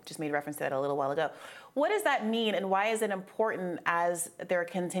also just made reference to that a little while ago. What does that mean, and why is it important as there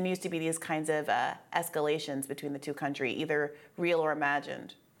continues to be these kinds of escalations between the two countries, either real or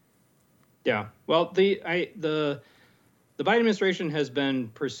imagined? Yeah, well, the Biden administration has been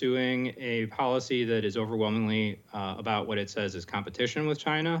pursuing a policy that is overwhelmingly about what it says is competition with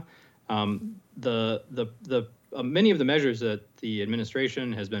China. Many of the measures that the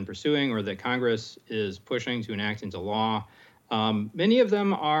administration has been pursuing or that Congress is pushing to enact into law, many of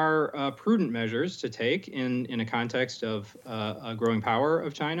them are prudent measures to take in a context of a growing power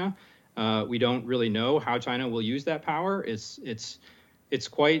of China. We don't really know how China will use that power. It's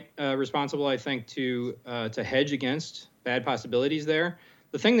quite responsible, I think, to hedge against bad possibilities there.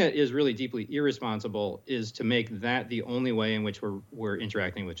 The thing that is really deeply irresponsible is to make that the only way in which we're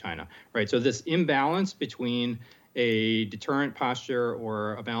interacting with China, right? So this imbalance between a deterrent posture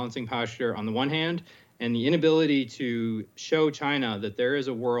or a balancing posture on the one hand, and the inability to show China that there is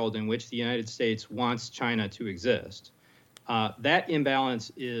a world in which the United States wants China to exist. That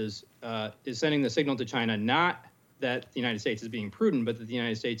imbalance is sending the signal to China not that the United States is being prudent, but that the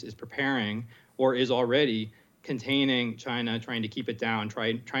United States is preparing or is already containing China, trying to keep it down,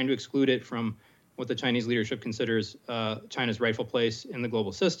 trying to exclude it from what the Chinese leadership considers China's rightful place in the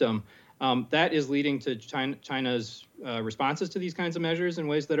global system. That is leading to China's responses to these kinds of measures in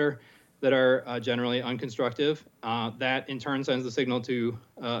ways that are generally unconstructive. That in turn sends the signal to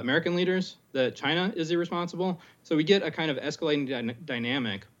American leaders that China is irresponsible. So we get a kind of escalating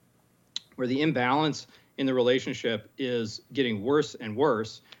dynamic where the imbalance in the relationship is getting worse and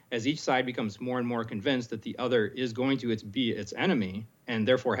worse as each side becomes more and more convinced that the other is going to be its enemy and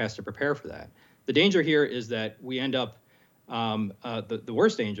therefore has to prepare for that. The danger here is that we end up, the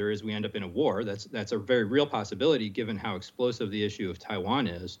worst danger is we end up in a war. That's a very real possibility given how explosive the issue of Taiwan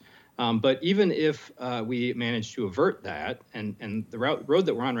is. But even if we manage to avert that, and the road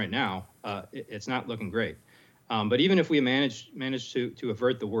that we're on right now, it's not looking great. But even if we manage to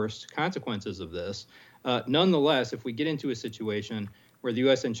avert the worst consequences of this, nonetheless, if we get into a situation where the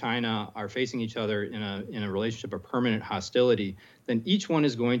U.S. and China are facing each other in a relationship of permanent hostility, then each one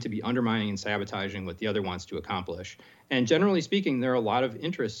is going to be undermining and sabotaging what the other wants to accomplish. And generally speaking, there are a lot of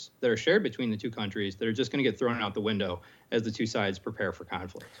interests that are shared between the two countries that are just going to get thrown out the window as the two sides prepare for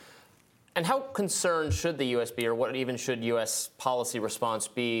conflict. And how concerned should the U.S. be, or what even should U.S. policy response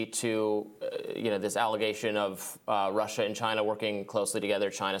be to, this allegation of Russia and China working closely together,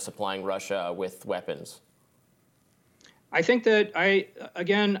 China supplying Russia with weapons? I think that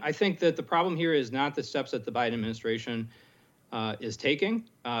the problem here is not the steps that the Biden administration is taking.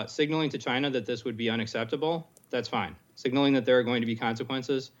 Signaling to China that this would be unacceptable, that's fine. Signaling that there are going to be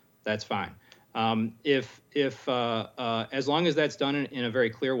consequences, that's fine. As long as that's done in a very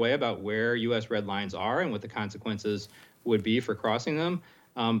clear way about where U.S. red lines are and what the consequences would be for crossing them,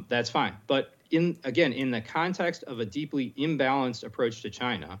 that's fine. But in the context of a deeply imbalanced approach to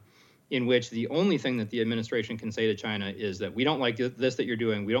China, in which the only thing that the administration can say to China is that we don't like this that you're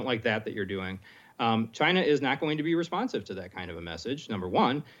doing, we don't like that you're doing, China is not going to be responsive to that kind of a message, number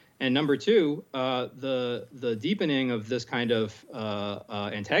one. And number two, the deepening of this kind of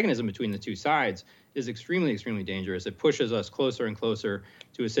antagonism between the two sides is extremely, extremely dangerous. It pushes us closer and closer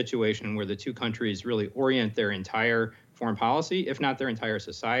to a situation where the two countries really orient their entire foreign policy, if not their entire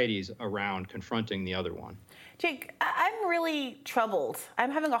societies, around confronting the other one. Jake, I'm really troubled.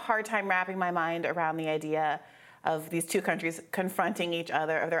 I'm having a hard time wrapping my mind around the idea of these two countries confronting each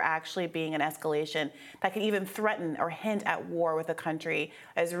other, of there actually being an escalation that could even threaten or hint at war with a country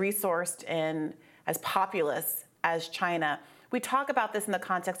as resourced and as populous as China. We talk about this in the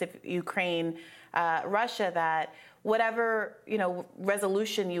context of Ukraine, Russia, that whatever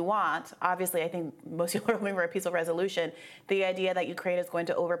resolution you want, obviously I think most people are looking for a peaceful resolution, the idea that Ukraine is going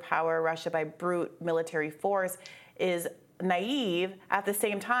to overpower Russia by brute military force is naive. At the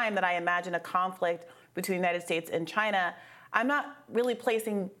same time that I imagine a conflict between the United States and China, I'm not really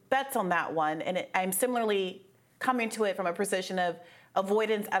placing bets on that one, and I'm similarly coming to it from a position of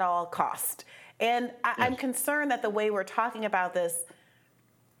avoidance at all cost. And I'm concerned that the way we're talking about this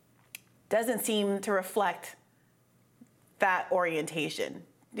doesn't seem to reflect that orientation.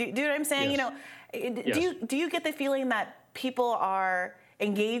 Do you know what I'm saying? Yes. You know, Yes. do you get the feeling that people are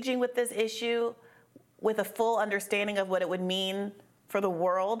engaging with this issue with a full understanding of what it would mean for the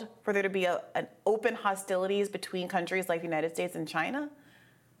world, for there to be an open hostilities between countries like the United States and China?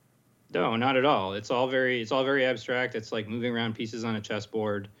 No, not at all. It's all very abstract. It's like moving around pieces on a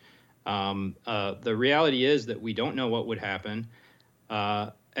chessboard. The reality is that we don't know what would happen.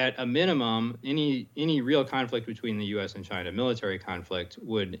 At a minimum, any real conflict between the U.S. and China, military conflict,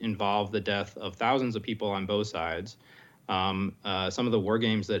 would involve the death of thousands of people on both sides. Some of the war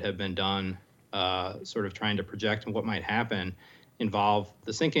games that have been done, sort of trying to project what might happen, involve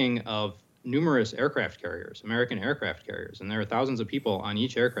the sinking of numerous aircraft carriers, American aircraft carriers, and there are thousands of people on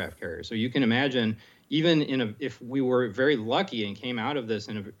each aircraft carrier. So you can imagine, even if we were very lucky and came out of this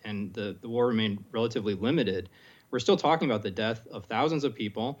and the war remained relatively limited, we're still talking about the death of thousands of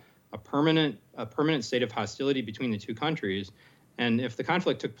people, a permanent state of hostility between the two countries. And if the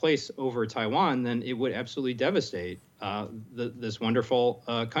conflict took place over Taiwan, then it would absolutely devastate this wonderful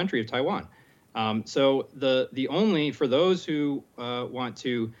country of Taiwan. So the only, for those who want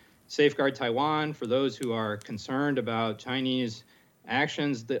to safeguard Taiwan, for those who are concerned about Chinese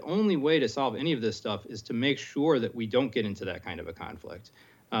actions, the only way to solve any of this stuff is to make sure that we don't get into that kind of a conflict.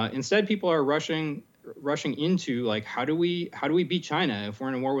 Instead, people are rushing into, like, how do we beat China if we're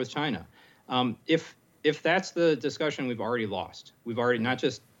in a war with China? If that's the discussion, we've already lost. We've already, not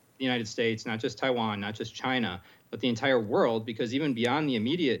just the United States, not just Taiwan, not just China, but the entire world, because even beyond the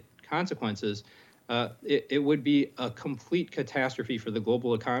immediate consequences, it would be a complete catastrophe for the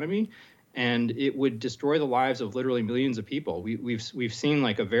global economy, and it would destroy the lives of literally millions of people. We've seen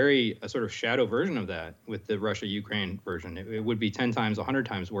like a sort of shadow version of that with the Russia-Ukraine version. It would be 10 times, 100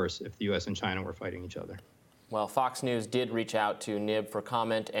 times worse if the U.S. and China were fighting each other. Well, Fox News did reach out to Nib for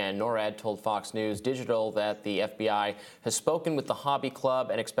comment, and NORAD told Fox News Digital that the FBI has spoken with the Hobby Club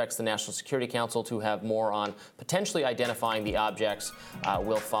and expects the National Security Council to have more on potentially identifying the objects.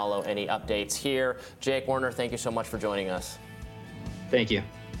 We'll follow any updates here. Jake Werner, thank you so much for joining us. Thank you.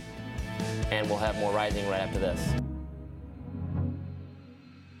 And we'll have more Rising right after this.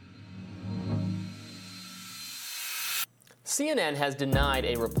 CNN has denied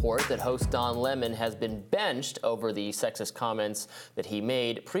a report that host Don Lemon has been benched over the sexist comments that he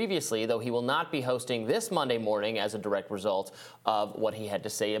made previously, though he will not be hosting this Monday morning as a direct result of what he had to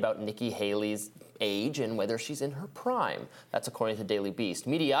say about Nikki Haley's age and whether she's in her prime. That's according to Daily Beast.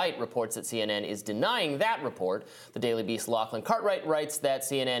 Mediaite reports that CNN is denying that report. The Daily Beast Lachlan Cartwright writes that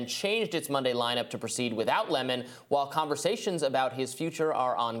CNN changed its Monday lineup to proceed without Lemon while conversations about his future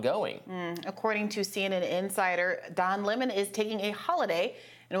are ongoing. According to CNN Insider, Don Lemon is taking a holiday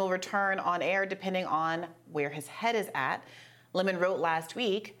and will return on air depending on where his head is at. Lemon wrote last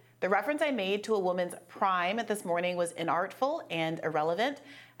week, "The reference I made to a woman's prime this morning was inartful and irrelevant,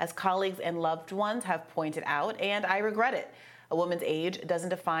 as colleagues and loved ones have pointed out, and I regret it. A woman's age doesn't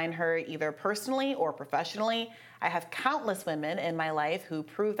define her either personally or professionally. I have countless women in my life who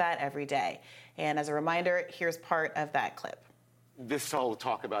prove that every day." And as a reminder, here's part of that clip. This whole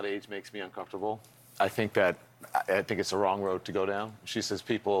talk about age makes me uncomfortable. I think it's the wrong road to go down. She says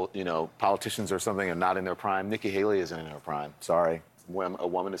people, politicians or something are not in their prime. Nikki Haley isn't in her prime. Sorry. When a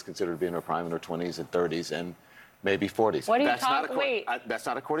woman is considered to be in her prime in her 20s and 30s and maybe 40s. What are you talking? Wait. That's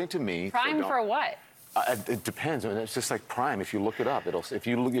not according to me. Prime for what? It depends. I mean, it's just like prime. If you look it up, if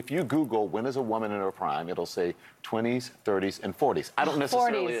you Google when is a woman in her prime, it'll say 20s, 30s, and 40s. I don't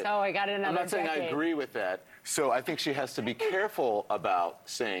necessarily. 40s. Oh, I got another. I'm not saying decade. I agree with that. So I think she has to be careful about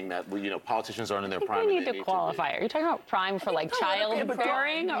saying that politicians aren't in their prime. We need to qualify. Are you talking about prime for like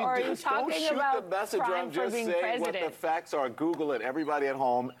childbearing, or are you talking about prime for being president? What the facts are. Google it. Everybody at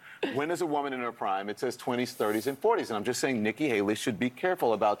home. When is a woman in her prime? It says 20s, 30s, and 40s. And I'm just saying Nikki Haley should be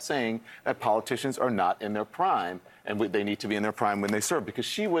careful about saying that politicians are not in their prime and they need to be in their prime when they serve, because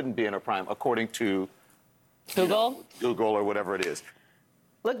she wouldn't be in her prime according to Google or whatever it is.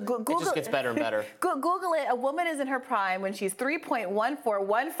 Look, Google, it just gets better and better. Google it. A woman is in her prime when she's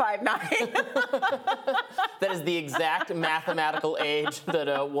 3.14159. That is the exact mathematical age that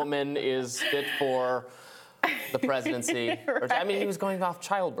a woman is fit for the presidency. Right. I mean, he was going off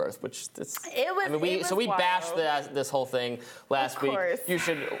childbirth, which we wild. bashed this whole thing last week. You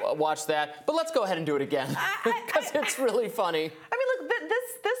should watch that. But let's go ahead and do it again because it's really funny. I mean, look,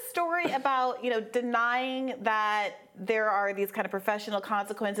 this story about, denying that there are these kind of professional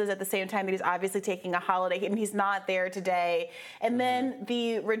consequences at the same time that he's obviously taking a holiday and he's not there today. And then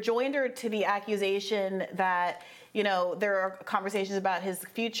the rejoinder to the accusation that, there are conversations about his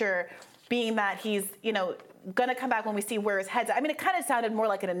future being that he's, going to come back when we see where his head's at. I mean, it kind of sounded more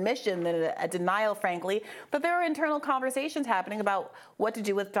like an admission than a denial, frankly. But there are internal conversations happening about what to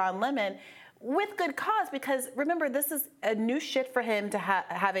do with Don Lemon, with good cause, because remember, this is a new shift for him to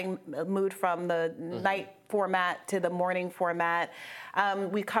having moved from the night format to the morning format.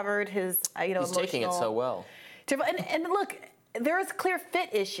 We covered his, He's taking it so well. And look, there's clear fit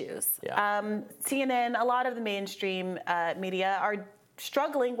issues. Yeah. CNN, a lot of the mainstream media are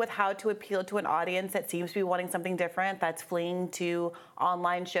struggling with how to appeal to an audience that seems to be wanting something different, that's fleeing to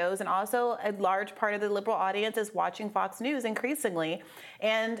online shows. And also a large part of the liberal audience is watching Fox News increasingly.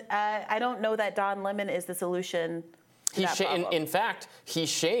 And I don't know that Don Lemon is the solution to that problem. In fact, he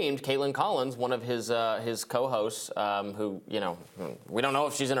shamed Caitlin Collins, one of his co-hosts, who, we don't know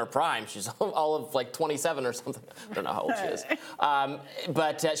if she's in her prime. She's all of like 27 or something. I don't know how old she is.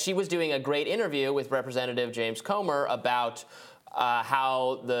 But she was doing a great interview with Representative James Comer about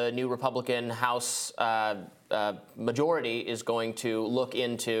how the new Republican House majority is going to look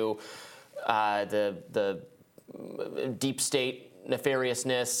into the deep state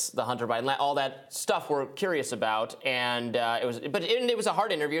nefariousness, the Hunter Biden, all that stuff we're curious about. And it was a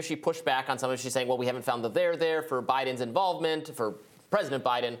hard interview. She pushed back on some of it. She's saying, well, we haven't found the there for Biden's involvement, for President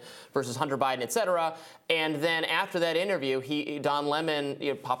Biden versus Hunter Biden, et cetera. And then after that interview, Don Lemon,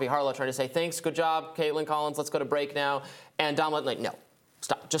 Poppy Harlow trying to say, thanks, good job, Caitlin Collins, let's go to break now. And Don Lemon, like, no,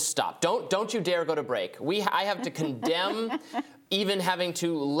 stop, just stop. Don't you dare go to break. I have to condemn even having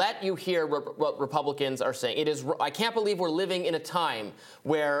to let you hear what Republicans are saying. I can't believe we're living in a time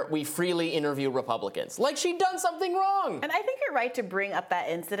where we freely interview Republicans. Like she'd done something wrong. And I think you're right to bring up that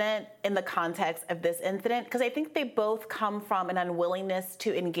incident in the context of this incident, because I think they both come from an unwillingness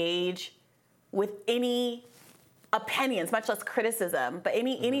to engage with any opinions, much less criticism, but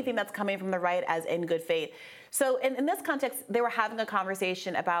anything that's coming from the right as in good faith. So in this context, they were having a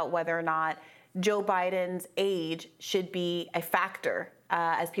conversation about whether or not Joe Biden's age should be a factor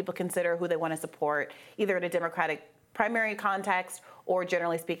as people consider who they want to support, either in a Democratic primary context or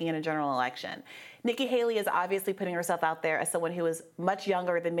generally speaking in a general election. Nikki Haley is obviously putting herself out there as someone who is much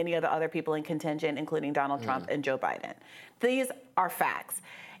younger than many of the other people in contention, including Donald Trump and Joe Biden. These are facts.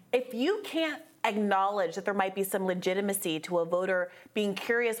 If you can't acknowledge that there might be some legitimacy to a voter being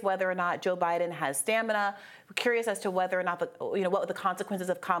curious whether or not Joe Biden has stamina, curious as to whether or not what the consequences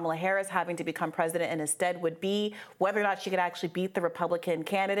of Kamala Harris having to become president in his stead would be, whether or not she could actually beat the Republican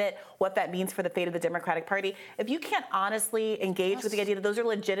candidate, what that means for the fate of the Democratic Party. If you can't honestly engage with the idea that those are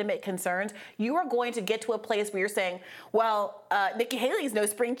legitimate concerns, you are going to get to a place where you're saying, well, Nikki Haley's no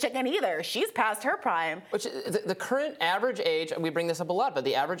spring chicken either. She's past her prime. Which the current average age, we bring this up a lot, but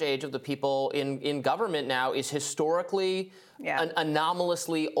the average age of the people in government now is historically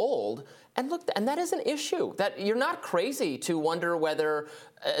anomalously old. And look, and that is an issue. That you're not crazy to wonder whether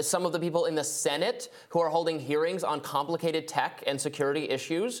some of the people in the Senate who are holding hearings on complicated tech and security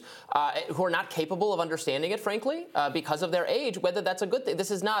issues, who are not capable of understanding it, frankly, because of their age, whether that's a good thing.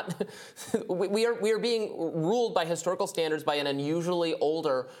 This is not. we are being ruled by historical standards by an unusually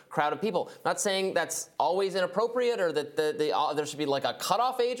older crowd of people. I'm not saying that's always inappropriate or that there should be like a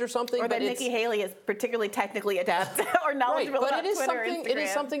cutoff age or something. Or that Nikki Haley is particularly technically adept or knowledgeable about Twitter and Instagram. It is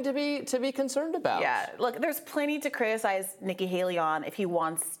something to be concerned about. Yeah, look, there's plenty to criticize Nikki Haley on if he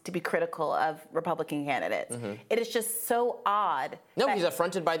wants to be critical of Republican candidates. It is just so odd. No, he's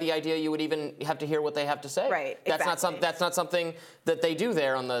affronted by the idea you would even have to hear what they have to say. Right, that's exactly. That's not something that they do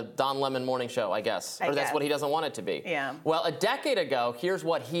there on the Don Lemon morning show, I guess. That's what he doesn't want it to be. Yeah. Well, a decade ago, here's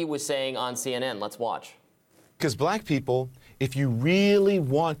what he was saying on CNN. Let's watch. Because black people, if you really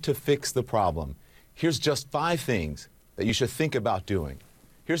want to fix the problem, here's just 5 things that you should think about doing.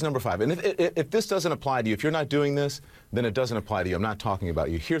 Here's number 5. And if this doesn't apply to you, if you're not doing this, then it doesn't apply to you. I'm not talking about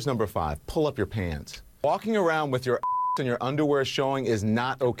you. Here's number 5. Pull up your pants. Walking around with your and your underwear showing is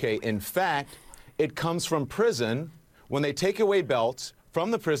not okay. In fact, it comes from prison when they take away belts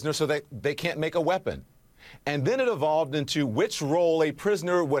from the prisoner so that they can't make a weapon. And then it evolved into which role a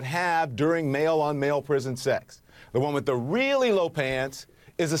prisoner would have during male-on-male prison sex. The one with the really low pants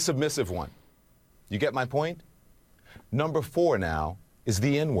is a submissive one. You get my point? Number 4 now is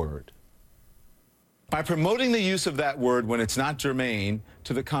the N-word. By promoting the use of that word when it's not germane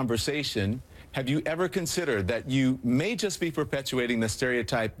to the conversation, have you ever considered that you may just be perpetuating the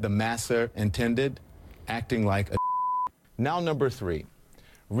stereotype the masser intended, acting like a Now, number 3,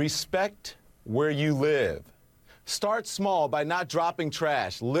 respect where you live. Start small by not dropping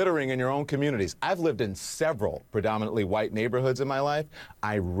trash, littering in your own communities. I've lived in several predominantly white neighborhoods in my life.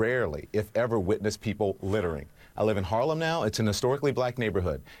 I rarely, if ever, witness people littering. I live in Harlem now. It's an historically black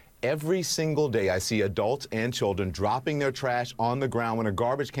neighborhood. Every single day I see adults and children dropping their trash on the ground when a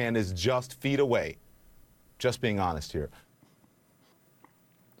garbage can is just feet away. Just being honest here.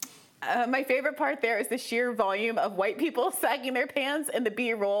 My favorite part there is the sheer volume of white people sagging their pants and the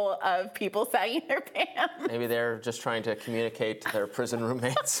B-roll of people sagging their pants. Maybe they're just trying to communicate to their prison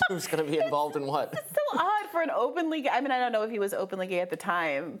roommates who's going to be involved in what. It's so odd for an openly gay, I mean, I don't know if he was openly gay at the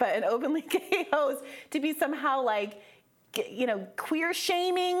time, but an openly gay host to be somehow like, you know, queer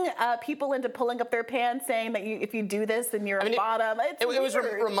shaming people into pulling up their pants, saying that if you do this, then you're a bottom. It was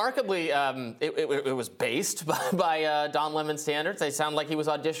remarkably, it was based by Don Lemon standards. They sound like he was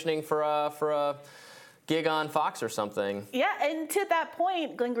auditioning for a gig on Fox or something. Yeah, and to that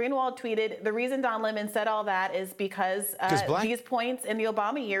point, Glenn Greenwald tweeted, the reason Don Lemon said all that is because these points in the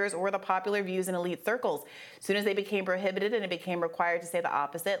Obama years were the popular views in elite circles. As soon as they became prohibited and it became required to say the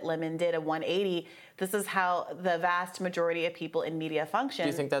opposite, Lemon did a 180. This is how the vast majority of people in media function.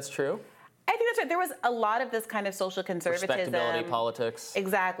 Do you think that's true? I think that's right. There was a lot of this kind of social conservatism. Respectability politics.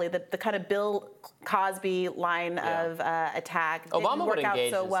 Exactly. The kind of Bill Cosby line of attack didn't work out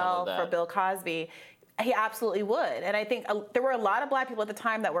so well for Bill Cosby. He absolutely would. And I think there were a lot of black people at the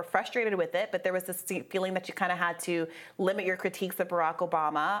time that were frustrated with it, but there was this feeling that you kind of had to limit your critiques of Barack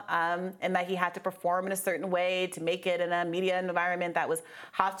Obama and that he had to perform in a certain way to make it in a media environment that was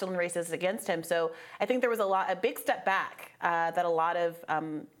hostile and racist against him. So I think there was a big step back that a lot of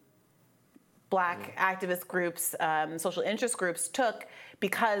black activist groups, social interest groups took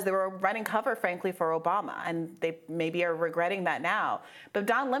because they were running cover, frankly, for Obama, and they maybe are regretting that now. But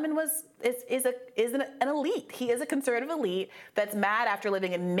Don Lemon is an elite. He is a conservative elite that's mad after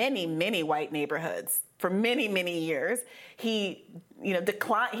living in many, many white neighborhoods for many, many years. He,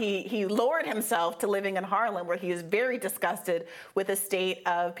 he lowered himself to living in Harlem, where he is very disgusted with the state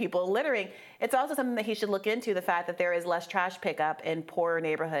of people littering. It's also something that he should look into, the fact that there is less trash pickup in poorer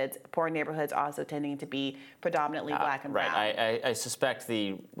neighborhoods also tending to be predominantly black and brown. Right. I suspect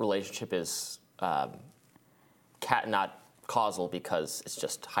the relationship is not causal, because it's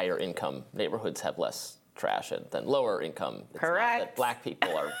just higher income neighborhoods have less trash than lower income. It's correct. Not that black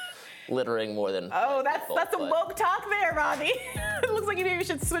people are littering more than that's some woke talk there, Robbie. It looks like maybe you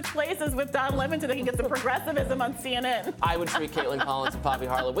should switch places with Don Lemon so they can get some progressivism on CNN. I would treat Caitlin Collins and Poppy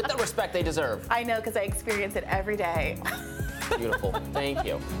Harlow with the respect they deserve. I know, because I experience it every day. Beautiful. Thank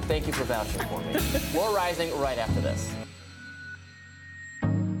you. Thank you for vouching for me. More Rising right after this.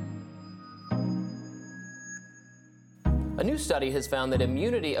 A new study has found that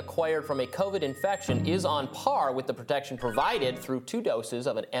immunity acquired from a COVID infection is on par with the protection provided through 2 doses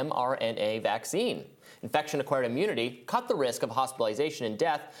of an mRNA vaccine. Infection-acquired immunity cut the risk of hospitalization and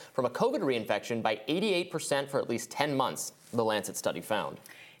death from a COVID reinfection by 88% for at least 10 months, the Lancet study found.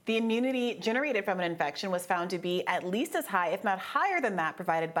 The immunity generated from an infection was found to be at least as high, if not higher than that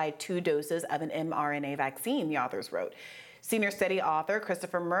provided by 2 doses of an mRNA vaccine, the authors wrote. Senior study author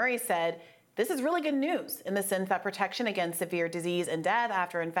Christopher Murray said, "This is really good news in the sense that protection against severe disease and death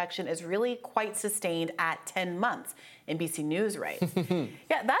after infection is really quite sustained at 10 months. NBC News writes.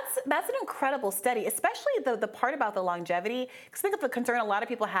 Yeah, that's an incredible study, especially the part about the longevity. Because think of the concern a lot of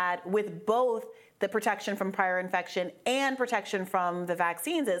people had with both the protection from prior infection and protection from the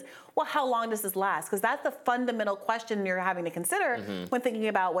vaccines is, well, how long does this last? Because that's the fundamental question you're having to consider when thinking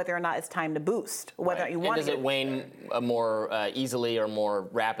about whether or not it's time to boost, whether you want to. And does it wane more easily or more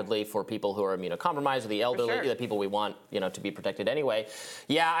rapidly for people who are immunocompromised or the elderly, the people we want, to be protected anyway?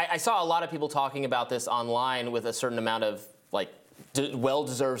 Yeah, I saw a lot of people talking about this online with a certain amount of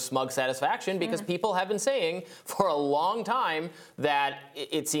well-deserved smug satisfaction, because people have been saying for a long time that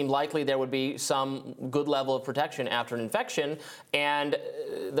it seemed likely there would be some good level of protection after an infection, and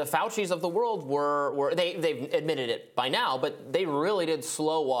the Faucis of the world they've admitted it by now, but they really did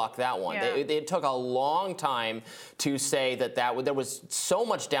slow walk that one. Yeah. It took a long time to say that there was so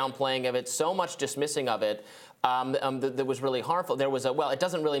much downplaying of it, so much dismissing of it. That was really harmful. There was it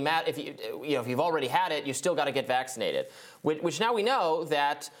doesn't really matter if you've already had it, you still got to get vaccinated. Which now we know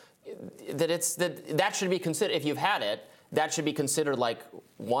that should be considered, if you've had it, that should be considered like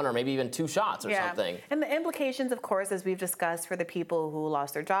 1 or maybe even 2 shots or something. And the implications, of course, as we've discussed, for the people who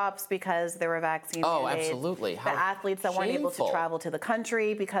lost their jobs because there were vaccine mandates. Absolutely. The athletes that weren't able to travel to the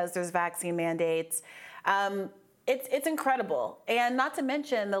country because there's vaccine mandates. It's incredible. And not to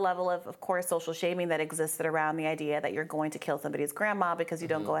mention the level of course, social shaming that existed around the idea that you're going to kill somebody's grandma because you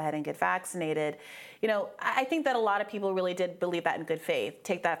don't go ahead and get vaccinated. You know, I think that a lot of people really did believe that in good faith.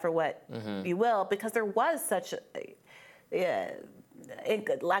 Take that for what you will, because there was such a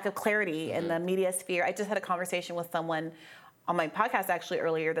lack of clarity in the media sphere. I just had a conversation with someone on my podcast actually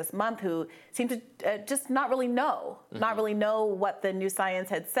earlier this month who seemed to just not really know what the new science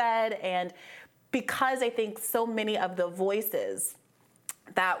had said. And because I think so many of the voices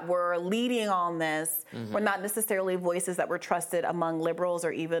that were leading on this were not necessarily voices that were trusted among liberals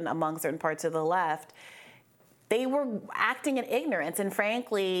or even among certain parts of the left, they were acting in ignorance and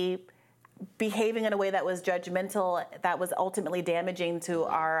frankly behaving in a way that was judgmental, that was ultimately damaging to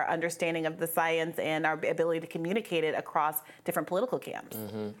our understanding of the science and our ability to communicate it across different political camps.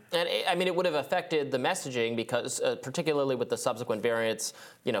 And I mean, it would have affected the messaging because particularly with the subsequent variants,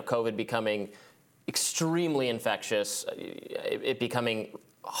 you know, COVID becoming extremely infectious, it becoming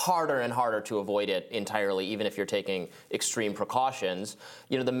harder and harder to avoid it entirely, even if you're taking extreme precautions.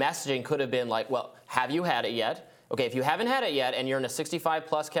 You know, the messaging could have been like, well, have you had it yet? Okay, if you haven't had it yet and you're in a 65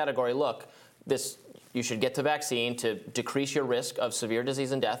 plus category, look, you should get the vaccine to decrease your risk of severe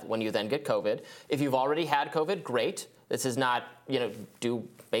disease and death when you then get COVID. If you've already had COVID, great. This is not, you know,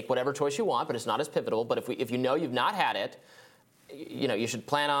 make whatever choice you want, but it's not as pivotal. But if you know you've not had it, you know, you should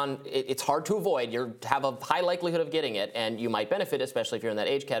plan on, it's hard to avoid. You have a high likelihood of getting it, and you might benefit, especially if you're in that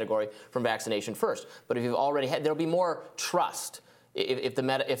age category, from vaccination first. But if you've already had, there'll be more trust. If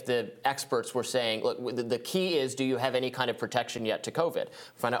the experts were saying, look, the key is, do you have any kind of protection yet to COVID?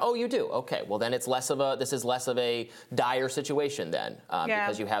 Find out, oh, you do. Okay, well then this is less of a dire situation then,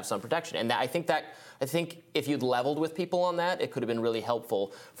 because you have some protection. And I think if you'd leveled with people on that, it could have been really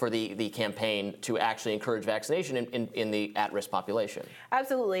helpful for the campaign to actually encourage vaccination in the at-risk population.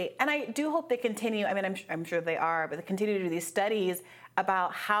 Absolutely, and I do hope they continue. I mean, I'm sure they are, but they continue to do these studies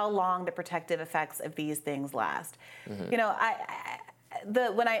about how long the protective effects of these things last. You know,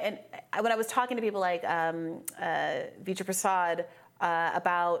 when I was talking to people like Vijay Prasad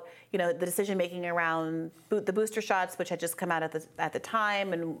about, you know, the decision making around the booster shots, which had just come out at the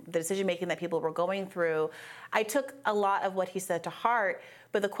time, and the decision making that people were going through, I took a lot of what he said to heart.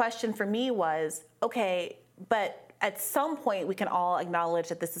 But the question for me was, okay, but at some point, we can all acknowledge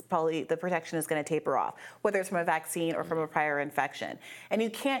that this is probably, the protection is going to taper off, whether it's from a vaccine or from a prior infection. And you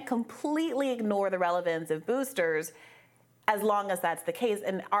can't completely ignore the relevance of boosters as long as that's the case.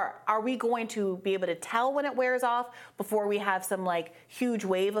 And are we going to be able to tell when it wears off before we have some like huge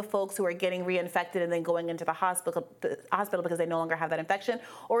wave of folks who are getting reinfected and then going into the hospital because they no longer have that infection?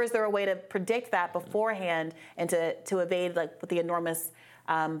 Or is there a way to predict that beforehand and to evade like the enormous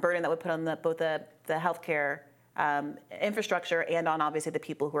burden that would put on both the healthcare infrastructure and on obviously the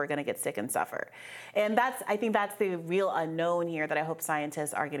people who are going to get sick and suffer? And I think that's the real unknown here that I hope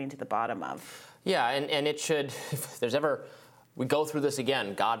scientists are getting to the bottom of. Yeah, and it should, if there's ever, we go through this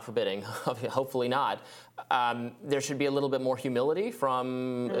again, God forbidding, hopefully not, there should be a little bit more humility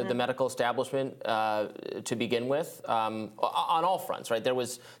from the medical establishment to begin with, on all fronts, right? There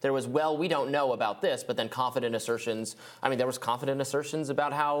was, well, we don't know about this, but then confident assertions. I mean, there was confident assertions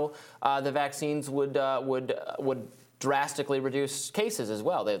about how the vaccines would drastically reduce cases as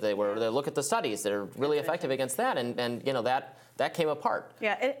well. They look at the studies; they're really effective against that, and you know that came apart.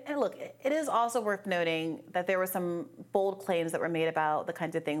 Yeah, and look, it is also worth noting that there were some bold claims that were made about the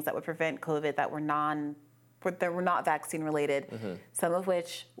kinds of things that would prevent COVID that were not vaccine related, some of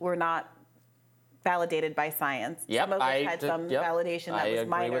which were not validated by science. Yep, some of which had some validation that was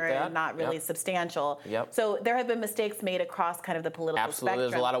minor and not really substantial. Yep. So there have been mistakes made across kind of the political spectrum.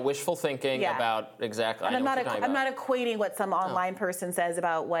 There's a lot of wishful thinking about exactly. And I'm not equating what some online person says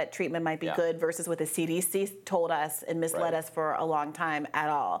about what treatment might be good versus what the CDC told us and misled us for a long time at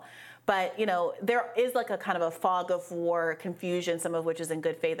all. But, you know, there is like a kind of a fog of war, confusion, some of which is in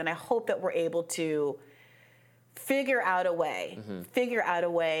good faith, and I hope that we're able to figure out a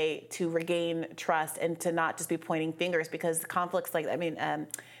way to regain trust and to not just be pointing fingers, because conflicts like,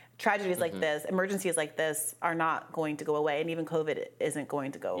 tragedies like this, emergencies like this are not going to go away, and even COVID isn't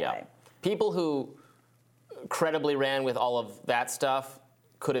going to go away. People who credibly ran with all of that stuff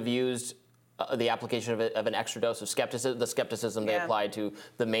could have used the application of an extra dose of skepticism, the skepticism they applied to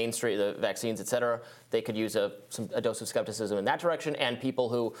the mainstream, the vaccines, et cetera. They could use a dose of skepticism in that direction, and people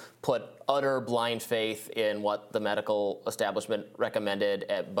who put utter blind faith in what the medical establishment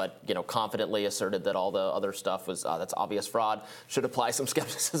recommended, but confidently asserted that all the other stuff was that's obvious fraud, should apply some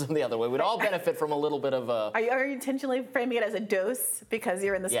skepticism the other way. We'd all benefit from a little bit of a... Are you intentionally framing it as a dose because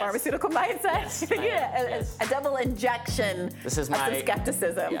you're in this pharmaceutical mindset? Yes. A double injection of some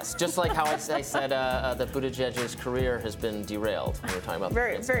skepticism. Yes, just like how I I said that Buttigieg's career has been derailed. We were talking about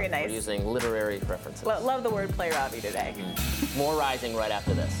very nice. We're using literary references. Love the wordplay, Robbie, today. More Rising right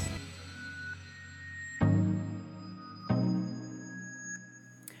after this.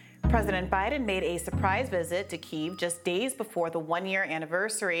 President Biden made a surprise visit to Kyiv just days before the one-year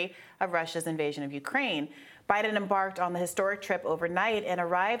anniversary of Russia's invasion of Ukraine. Biden embarked on the historic trip overnight and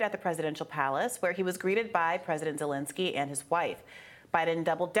arrived at the presidential palace, where he was greeted by President Zelensky and his wife. Biden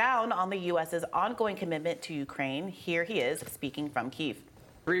doubled down on the U.S.'s ongoing commitment to Ukraine. Here he is speaking from Kyiv.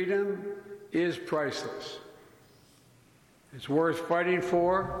 Freedom is priceless. It's worth fighting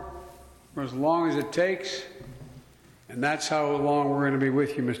for as long as it takes. And that's how long we're going to be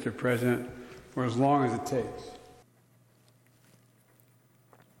with you, Mr. President, for as long as it takes.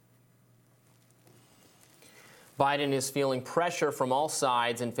 Biden is feeling pressure from all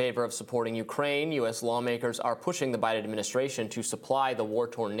sides in favor of supporting Ukraine. U.S. lawmakers are pushing the Biden administration to supply the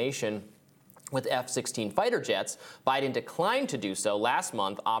war-torn nation with F-16 fighter jets. Biden declined to do so last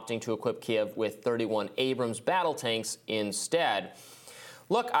month, opting to equip Kyiv with 31 Abrams battle tanks instead.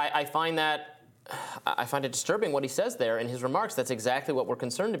 Look, I find it disturbing what he says there in his remarks. That's exactly what we're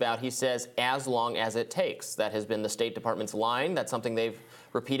concerned about. He says, as long as it takes. That has been the State Department's line. That's something they've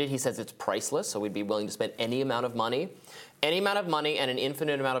repeated. He says it's priceless, so we'd be willing to spend any amount of money and an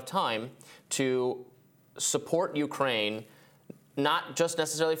infinite amount of time to support Ukraine, not just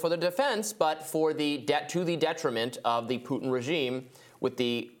necessarily for the defense, but for to the detriment of the Putin regime, with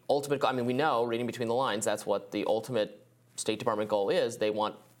the ultimate, we know, reading between the lines, that's what the ultimate State Department goal is. They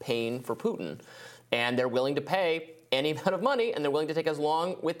want pain for Putin. And they're willing to pay any amount of money, and they're willing to take as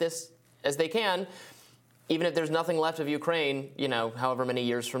long with this as they can, even if there's nothing left of Ukraine, however many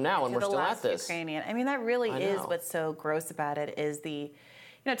years from now, and we're still at this. Ukrainian. That really is what's so gross about it, is the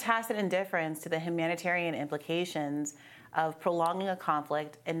tacit indifference to the humanitarian implications of prolonging a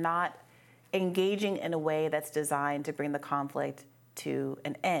conflict and not engaging in a way that's designed to bring the conflict to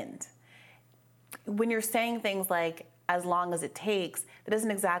an end. When you're saying things like, as long as it takes, that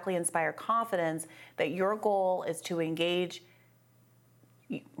doesn't exactly inspire confidence that your goal is to engage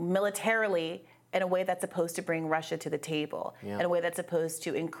militarily in a way that's supposed to bring Russia to the table, in a way that's supposed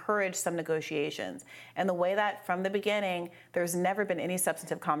to encourage some negotiations, and the way that from the beginning there's never been any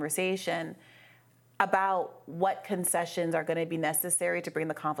substantive conversation about what concessions are going to be necessary to bring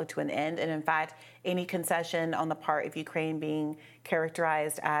the conflict to an end. And in fact, any concession on the part of Ukraine being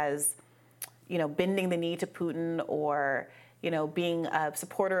characterized as bending the knee to Putin, or, being a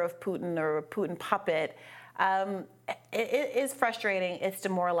supporter of Putin or a Putin puppet, it is frustrating, it's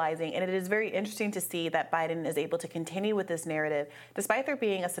demoralizing, and it is very interesting to see that Biden is able to continue with this narrative, despite there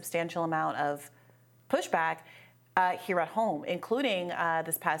being a substantial amount of pushback here at home, including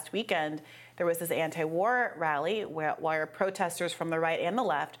this past weekend. There was this anti-war rally where protesters from the right and the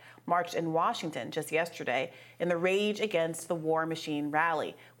left marched in Washington just yesterday in the Rage Against the War Machine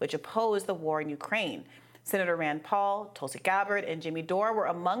rally, which opposed the war in Ukraine. Senator Rand Paul, Tulsi Gabbard, and Jimmy Dore were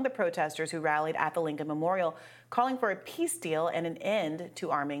among the protesters who rallied at the Lincoln Memorial, calling for a peace deal and an end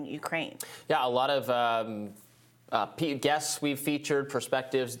to arming Ukraine. Yeah, a lot of guests we've featured,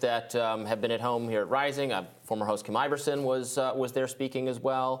 perspectives that have been at home here at Rising. Former host Kim Iverson was there speaking as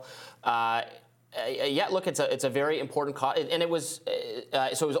well. Look, it's a very important cause, and it was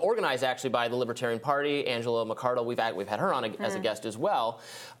organized actually by the Libertarian Party. Angela McArdle, we've had her on as a guest as well.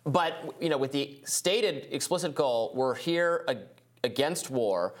 But with the stated explicit goal, we're here against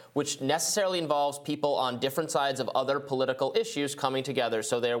war, which necessarily involves people on different sides of other political issues coming together.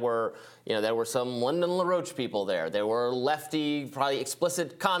 So there were some Lyndon LaRoche people there. There were lefty, probably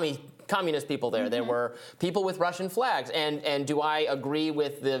explicit communist people there. There were people with Russian flags. And do I agree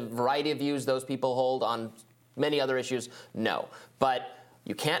with the variety of views those people hold on many other issues? No. But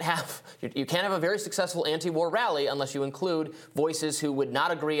you can't have a very successful anti-war rally unless you include voices who would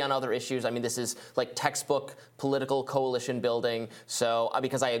not agree on other issues. This is like textbook political coalition building. So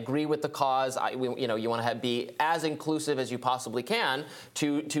because I agree with the cause, you want to be as inclusive as you possibly can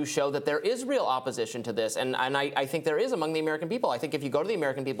to show that there is real opposition to this. And I think there is among the American people. I think if you go to the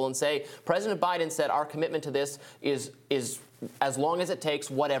American people and say, President Biden said our commitment to this is as long as it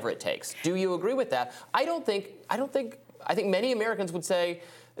takes, whatever it takes. Do you agree with that? I think many Americans would say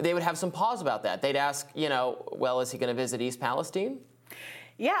they would have some pause about that. They'd ask, well, is he going to visit East Palestine?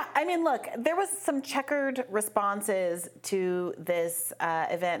 Yeah, look, there was some checkered responses to this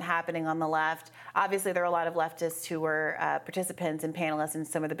event happening on the left. Obviously, there are a lot of leftists who were participants and panelists and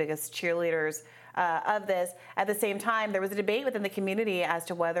some of the biggest cheerleaders of this. At the same time, there was a debate within the community as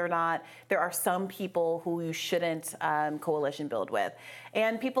to whether or not there are some people who you shouldn't coalition build with.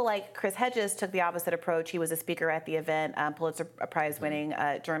 And people like Chris Hedges took the opposite approach. He was a speaker at the event, Pulitzer Prize-winning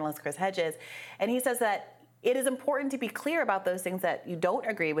journalist Chris Hedges. And he says that it is important to be clear about those things that you don't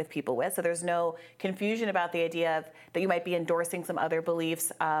agree with people with, so there's no confusion about the idea of that you might be endorsing some other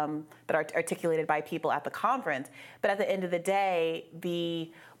beliefs that are articulated by people at the conference. But at the end of the day,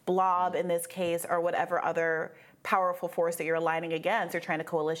 the blob in this case, or whatever other powerful force that you're aligning against or trying to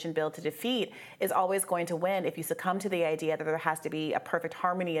coalition build to defeat, is always going to win if you succumb to the idea that there has to be a perfect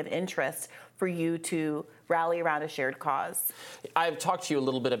harmony of interest for you to rally around a shared cause. I've talked to you a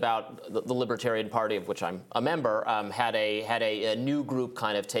little bit about the Libertarian Party, of which I'm a member, had a new group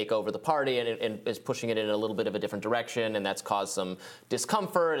kind of take over the party and is pushing it in a little bit of a different direction, and that's caused some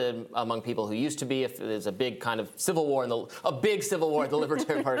discomfort among people who used to be. If there's a big kind of civil war in the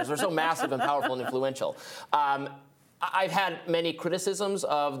Libertarian Party, because they're so massive and powerful and influential. I've had many criticisms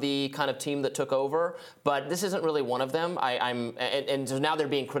of the kind of team that took over, but this isn't really one of them. And so now they're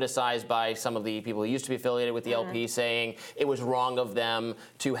being criticized by some of the people who used to be affiliated with the LP, saying it was wrong of them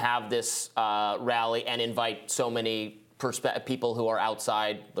to have this rally and invite so many people who are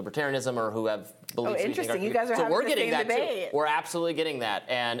outside libertarianism or who have beliefs. Oh, interesting. You guys are having the same debate. We're absolutely getting that.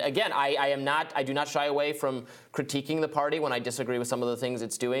 And again, I do not shy away from critiquing the party when I disagree with some of the things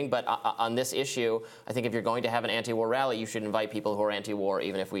it's doing. But on this issue, I think if you're going to have an anti-war rally, you should invite people who are anti-war,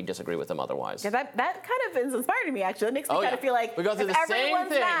 even if we disagree with them otherwise. Yeah, that kind of is inspiring to me, actually. It makes me kind of feel like we go through if the same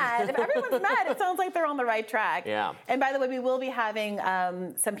thing. If everyone's mad, it sounds like they're on the right track. Yeah. And by the way, we will be having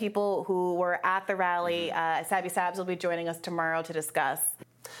some people who were at the rally. Sabby Sabs will be joining us tomorrow to discuss.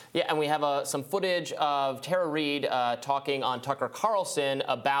 Yeah, and we have some footage of Tara Reid talking on Tucker Carlson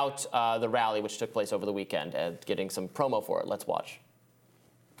about the rally, which took place over the weekend, and getting some promo for it. Let's watch.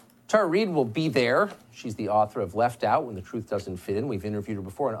 Tara Reid will be there. She's the author of Left Out, When the Truth Doesn't Fit In. We've interviewed her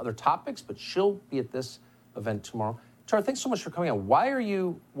before on other topics, but she'll be at this event tomorrow. Tara, thanks so much for coming on. Why are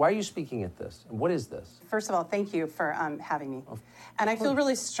you speaking at this, and what is this? First of all, thank you for having me. And I feel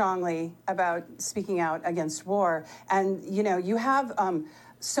really strongly about speaking out against war. And, you know, you have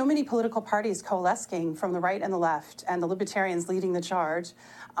so many political parties coalescing from the right and the left, and the Libertarians leading the charge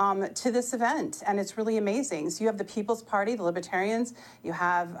to this event. And it's really amazing. So you have the People's Party, the Libertarians. You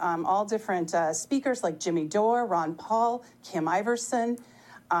have all different speakers like Jimmy Dore, Ron Paul, Kim Iverson,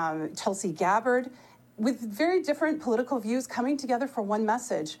 Tulsi Gabbard, with very different political views coming together for one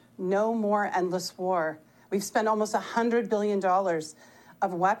message: no more endless war. We've spent almost $100 billion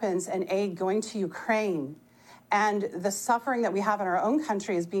of weapons and aid going to Ukraine. And the suffering that we have in our own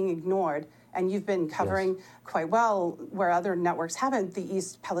country is being ignored. And you've been covering quite well, where other networks haven't, the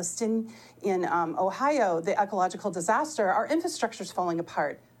East Palestine in Ohio, the ecological disaster. Our infrastructure is falling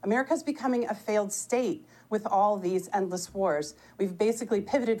apart. America's becoming a failed state with all these endless wars. We've basically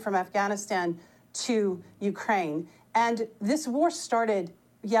pivoted from Afghanistan to Ukraine. And this war started,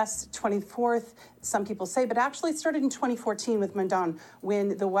 yes, 24th, some people say, but actually it started in 2014 with Maidan,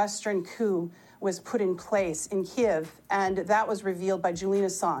 when the Western coup was put in place in Kiev. And that was revealed by Julian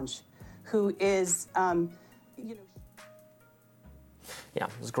Assange, who is, Yeah, it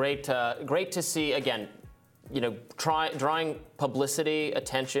was great to see, again, drawing publicity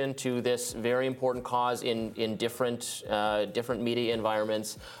attention to this very important cause in different media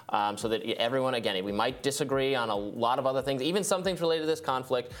environments, so that everyone, again, we might disagree on a lot of other things, even some things related to this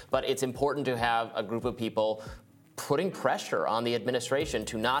conflict, but it's important to have a group of people putting pressure on the administration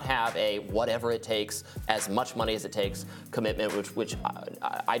to not have a whatever it takes, as much money as it takes commitment, which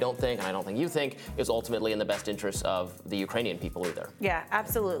I don't think, and I don't think you think, is ultimately in the best interest of the Ukrainian people either. Yeah,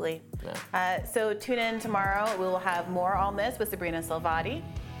 absolutely. Yeah. So tune in tomorrow. We will have more on this with Sabrina Salvati.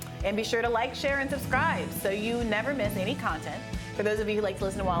 And be sure to like, share, and subscribe so you never miss any content. For those of you who like to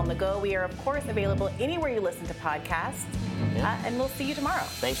listen while on the go, we are, of course, available anywhere you listen to podcasts. And we'll see you tomorrow.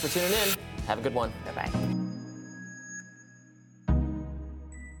 Thanks for tuning in. Have a good one. Bye-bye.